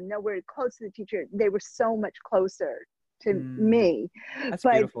land, nowhere close to the teacher, they were so much closer to me. That's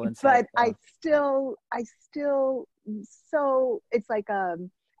beautiful insight. But I still, so it's like a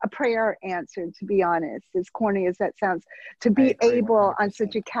prayer answered, to be honest, as corny as that sounds, to be able 100%. On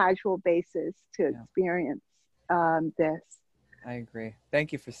such a casual basis to experience this. I agree.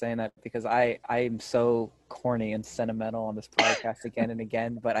 Thank you for saying that, because I am so corny and sentimental on this podcast again and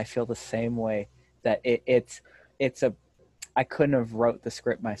again, but I feel the same way, that I couldn't have wrote the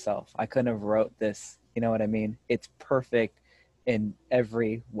script myself. I couldn't have wrote this. You know what I mean? It's perfect in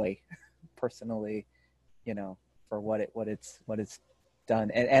every way, personally, for what it's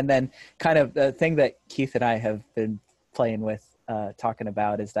done. And then kind of the thing that Keith and I have been playing with, talking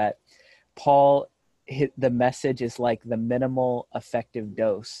about, is that Paul, the message is like the minimal effective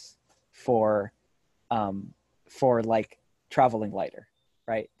dose for like traveling lighter,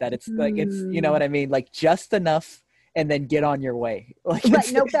 right? That it's like, it's, you know what I mean? Like just enough, and then get on your way. Like, right,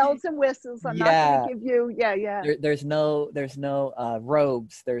 no bells and whistles. I'm not going to give you. There's no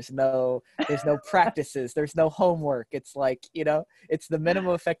robes. There's no practices. There's no homework. It's like, it's the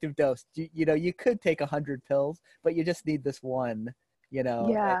minimum effective dose. You could take 100 pills, but you just need this one.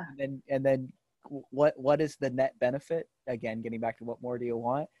 Yeah. And then what is the net benefit? Again, getting back to what more do you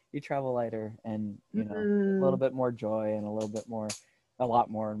want? You travel lighter, and a little bit more joy, and a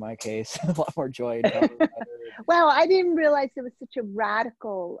lot more in my case, a lot more joy. Wow, I didn't realize it was such a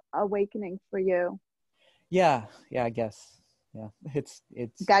radical awakening for you. Yeah, I guess. Yeah, it's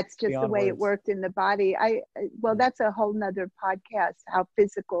that's just the way it worked in the body. That's a whole nother podcast, how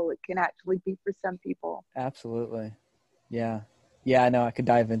physical it can actually be for some people. Absolutely. Yeah, I know I could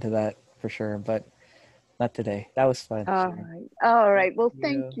dive into that for sure, but not today. That was fun. All right. Well,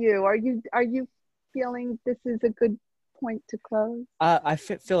 thank you. Are you feeling this is a good point to close? I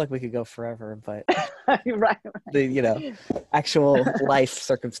feel like we could go forever, but right. The actual life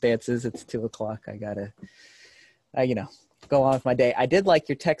circumstances. It's 2:00. I gotta, go on with my day. I did like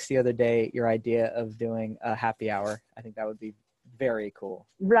your text the other day. Your idea of doing a happy hour. I think that would be very cool.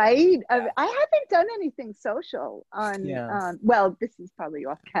 Right. Yeah. I haven't done anything social on. Well, this is probably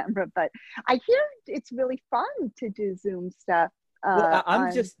off camera, but I hear it's really fun to do Zoom stuff.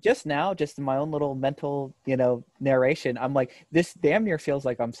 I'm just now in my own little mental, narration. I'm like, this damn near feels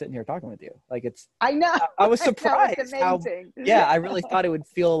like I'm sitting here talking with you. Like I know. I was surprised. It's amazing. I really thought it would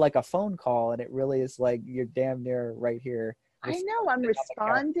feel like a phone call, and it really is like you're damn near right here. I know. I'm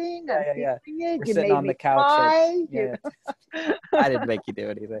responding. I'm feeling it. You sitting on the couch. I didn't make you do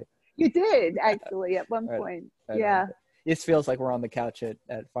anything. You did actually at one point. Yeah. It feels like we're on the couch at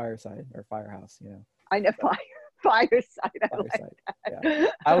Fireside or Firehouse. I know. Fireside. Yeah.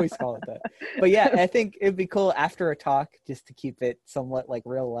 I always call it that. But yeah, I think it'd be cool after a talk, just to keep it somewhat like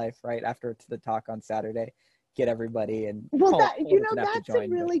real life, right? After the talk on Saturday, get everybody and that's a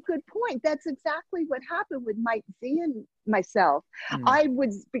really good point. That's exactly what happened with Mike Z and myself. I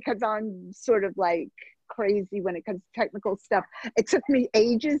was, because I'm sort of like crazy when it comes to technical stuff. It took me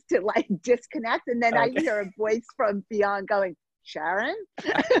ages to like disconnect, and then I hear a voice from beyond going, Sharon.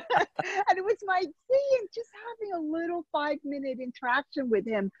 And it was Mike Z, and just having a little 5-minute interaction with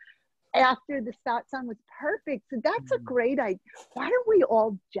him after the start song was perfect. So that's a great idea. Why don't we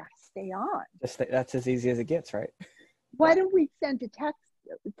all just stay on? That's as easy as it gets, right? Why don't we send a text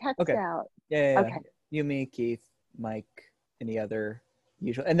out? Yeah. Okay. You, me, Keith, Mike, any other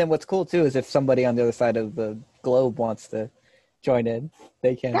usual. And then what's cool too is if somebody on the other side of the globe wants to join in,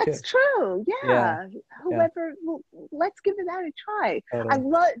 they can. That's true. Yeah. Whoever, let's give that a try. Totally. I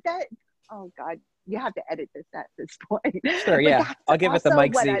love that. Oh God, you have to edit this at this point. Sure. Yeah. I'll give it the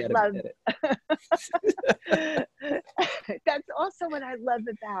Mike Z edit. That's also what I love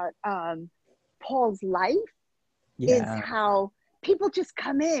about Paul's life is how people just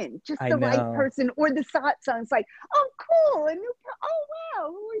come in, just the right person, or the song's like, oh cool, a new wow,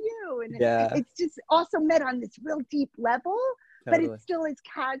 who are you? And it's just also met on this real deep level. Totally. But it still is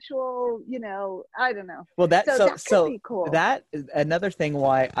casual, I don't know. Well, that could be cool. That is another thing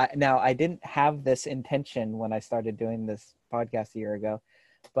why I didn't have this intention when I started doing this podcast a year ago,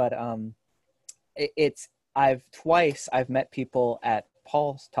 but I've met people at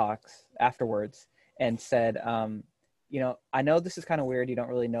Paul's talks afterwards and said, I know this is kind of weird. You don't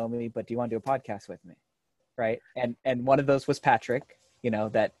really know me, but do you want to do a podcast with me? Right. And one of those was Patrick,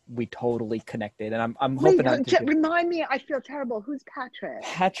 that we totally connected. And I'm hoping remind me, I feel terrible. Who's Patrick?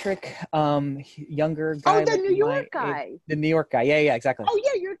 Patrick, younger guy. Oh, the New York guy. The New York guy. Yeah, exactly. Oh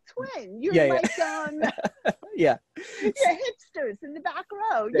yeah, you're twin. You're yeah. You're hipsters in the back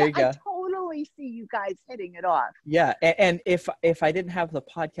row. I totally see you guys hitting it off. Yeah. And if I didn't have the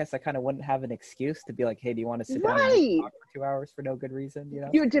podcast, I kind of wouldn't have an excuse to be like, hey, do you want to sit down and talk for 2 hours for no good reason?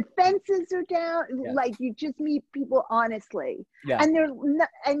 Your defenses are down. Yeah. Like you just meet people honestly. Yeah. And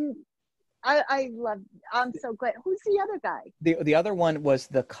I'm so glad. Who's the other guy? The other one was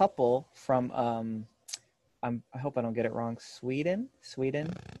the couple from I hope I don't get it wrong. Sweden,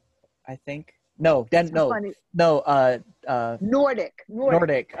 I think. Nordic. Dutch.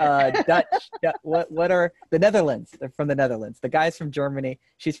 What are the Netherlands? They're from the Netherlands. The guy's from Germany.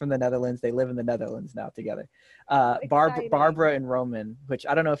 She's from the Netherlands. They live in the Netherlands now together. Barbara and Roman, which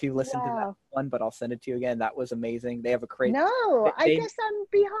I don't know if you listened to that one, but I'll send it to you again. That was amazing. They have a crazy. I guess I'm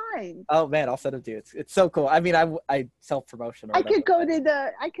behind. Oh man, I'll send it to you. It's so cool. I mean, I self-promotion. I could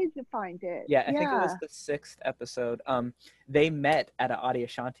find it. Yeah, I think it was the 6th episode. They met at an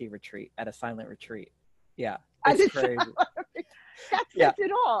Adyashanti retreat, at a silent retreat. Yeah, it's crazy. That's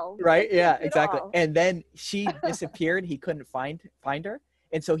it all. Right? Yeah, exactly. And then she disappeared. He couldn't find her.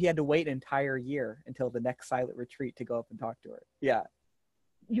 And so he had to wait an entire year until the next silent retreat to go up and talk to her. Yeah.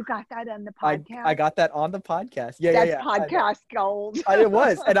 You got that on the podcast? I got that on the podcast. That's podcast gold. It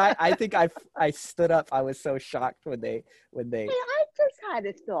was. And I think I stood up. I was so shocked when they. Hey, I just had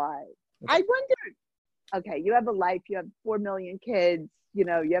a thought. I wondered, okay, you have a life, you have 4 million kids, you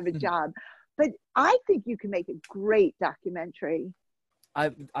have a job, but I think you can make a great documentary.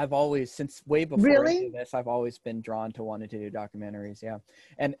 I've always, since way before I did this, I've always been drawn to wanting to do documentaries. Yeah.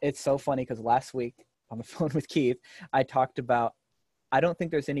 And it's so funny because last week on the phone with Keith, I talked about, I don't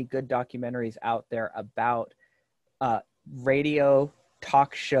think there's any good documentaries out there about radio,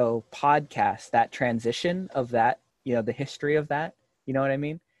 talk show, podcast, that transition of that, the history of that, you know what I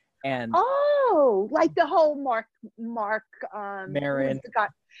mean? And like the whole Mark Maron,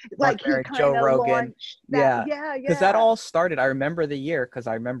 like Maron, he Joe Rogan. Yeah. Because that all started, I remember the year, because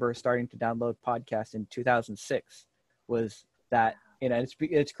I remember starting to download podcasts in 2006 was that,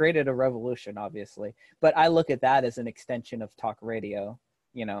 it's created a revolution, obviously. But I look at that as an extension of talk radio,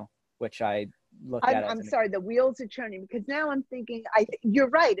 which I look at. I'm sorry, the wheels are turning, because now I'm thinking, you're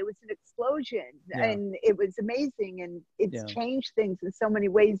right, it was an explosion and it was amazing, and it's changed things in so many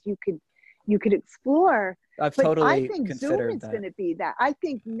ways you could explore. I've totally I think considered Zoom is going to be that. I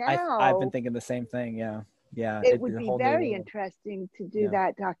think now I've been thinking the same thing. Yeah. It would be very interesting to do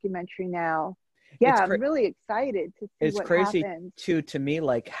that documentary now. Yeah, I'm really excited to see what happens. It's crazy too, to me,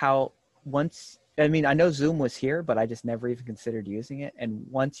 like how I know Zoom was here, but I just never even considered using it. And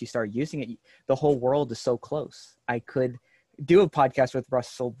once you start using it, the whole world is so close. I could do a podcast with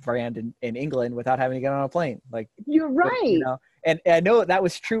Russell Brand in England without having to get on a plane. Like, you're right. And I know that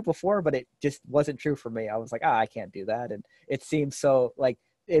was true before, but it just wasn't true for me. I was like, I can't do that. And it seems so like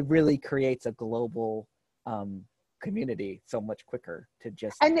it really creates a global community so much quicker to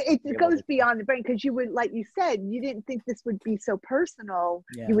just. And it goes beyond the brain, because you would, like you said, you didn't think this would be so personal.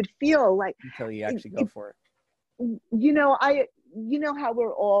 You would feel like until you actually go for it. How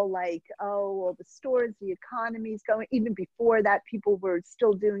we're all like, all the stores, the economy's going. Even before that, people were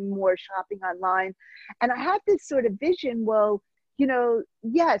still doing more shopping online. And I had this sort of vision,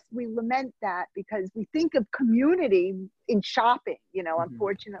 yes, we lament that because we think of community in shopping,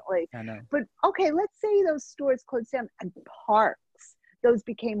 unfortunately. I know. But okay, let's say those stores closed down and parks, those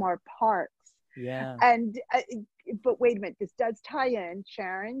became our parks. Yeah. And but wait a minute, this does tie in,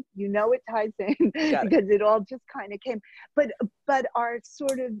 Sharon. It ties in because it all just kind of came. But our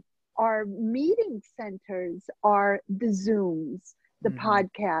meeting centers are the Zooms, the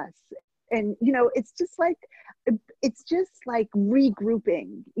podcasts, and it's just like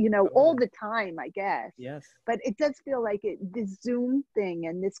regrouping, all the time, I guess. Yes. But it does feel like this Zoom thing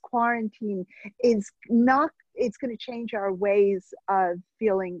and this quarantine is not. It's going to change our ways of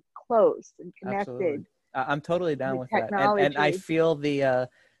feeling close and connected. Absolutely. I'm totally down with that. And I feel the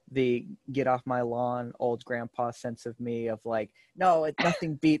get off my lawn, old grandpa sense of me of like, no,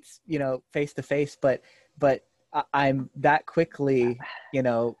 nothing beats, face to face. But I'm that quickly,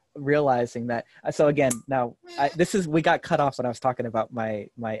 realizing that. So again, now we got cut off when I was talking about my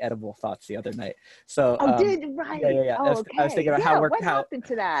edible thoughts the other night. So right. Yeah. Oh, okay. I was thinking about what happened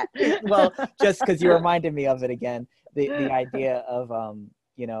to that? Well, just because you reminded me of it again, the idea of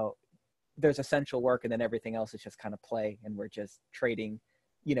there's essential work and then everything else is just kind of play, and we're just trading,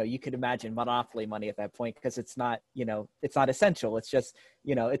 you could imagine monopoly money at that point, because it's not, it's not essential. It's just,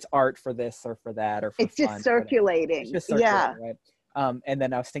 it's art for this or for that, or for it's just circulating. It's just circulating, right? And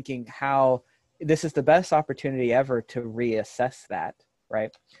then I was thinking how this is the best opportunity ever to reassess that,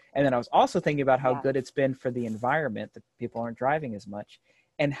 right? And then I was also thinking about how good it's been for the environment that people aren't driving as much,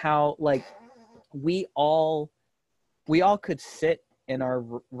 and how like we all could sit in our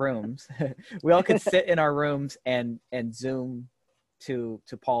rooms. We all could sit in our rooms and Zoom to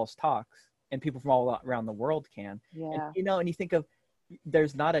Paul's talks, and people from all around the world can. And, and you think of,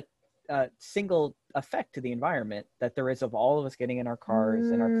 there's not a single effect to the environment that there is of all of us getting in our cars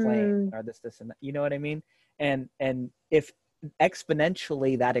and our plane or this and that, you know what I mean? And if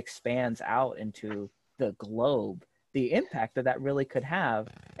exponentially that expands out into the globe, the impact that really could have.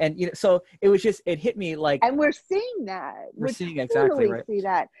 And so it hit me like, and we're seeing that. We're seeing exactly right. See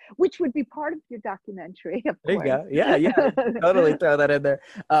that, which would be part of your documentary, of there course. You go. Yeah. Totally throw that in there.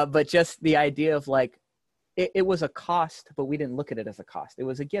 But just the idea of like, it was a cost, but we didn't look at it as a cost. It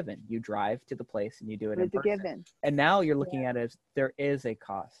was a given. You drive to the place and you do it in person. It's a given. And now you're looking at it as there is a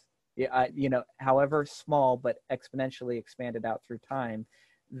cost. Yeah, however small, but exponentially expanded out through time.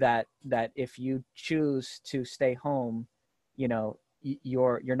 That if you choose to stay home, you're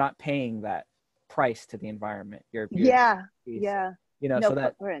not paying that price to the environment. You're no so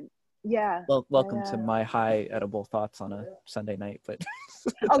that footprint. Well, welcome to my high edible thoughts on a Sunday night, but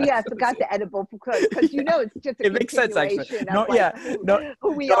I forgot the edible, because it's just a it makes sense actually.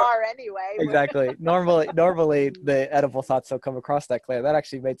 Who we are anyway. Exactly. Normally the edible thoughts don't come across that clear. That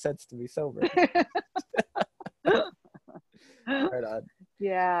actually made sense to me sober. Right on.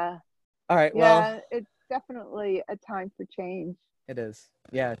 Yeah. All right. Yeah, well, it's definitely a time for change. It is.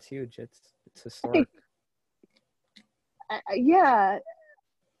 Yeah, it's huge. It's historic.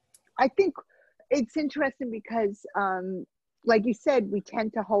 I think it's interesting because, like you said, we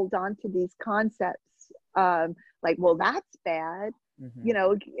tend to hold on to these concepts, like, well, that's bad,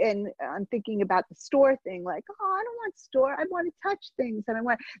 and I'm thinking about the store thing, like, oh, I don't want store. I want to touch things, and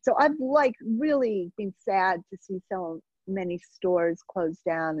so I've like really been sad to see so many stores close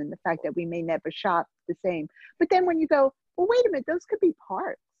down, and the fact that we may never shop the same. But then when you go, well, wait a minute, those could be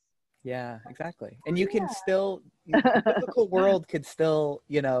parks. Yeah, exactly. And you can still, the physical world could still,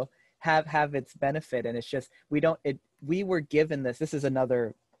 have its benefit. And it's just, we were given this is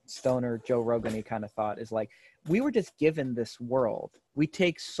another stoner Joe Rogan-y kind of thought, is like, we were just given this world. We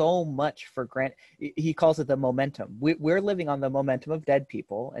take so much for granted. He calls it the momentum. We're living on the momentum of dead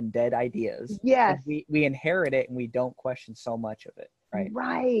people and dead ideas. Yes. We inherit it and we don't question so much of it.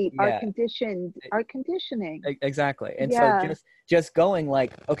 Right. Yeah. Our conditioning. Exactly. And so just going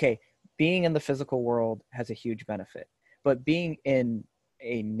like, okay, being in the physical world has a huge benefit, but being in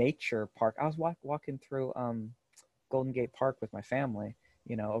a nature park, I was walking through Golden Gate Park with my family,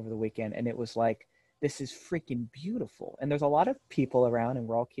 over the weekend, and it was like, this is freaking beautiful. And there's a lot of people around, and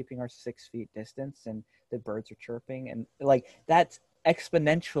we're all keeping our 6 feet distance, and the birds are chirping, and like, that's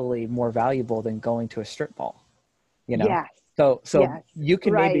exponentially more valuable than going to a strip mall, Yes. So you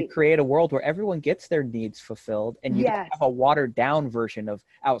can maybe create a world where everyone gets their needs fulfilled, and you have a watered down version of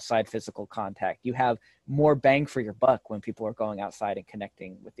outside physical contact. You have more bang for your buck when people are going outside and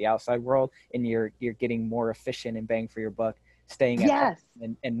connecting with the outside world, and you're getting more efficient and bang for your buck, staying at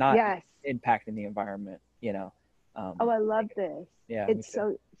home and not impacting the environment, I love this. Yeah. It's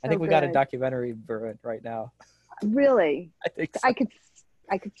so I think we got a documentary brewing right now. Really? I think so.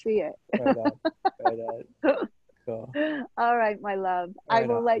 I could see it. Right on. Cool. All right, my love. I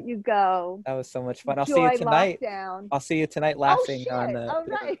will let you go. That was so much fun. I'll see you tonight. Lockdown. I'll see you tonight laughing on the. Oh,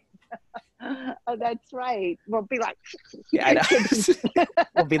 right. Oh, that's right. We'll be like. Yeah, I know.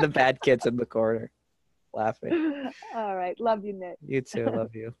 We'll be the bad kids in the corner laughing. All right. Love you, Nick. You too.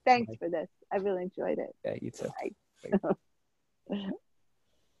 Love you. Thanks for this. I really enjoyed it. Yeah, you too. Bye.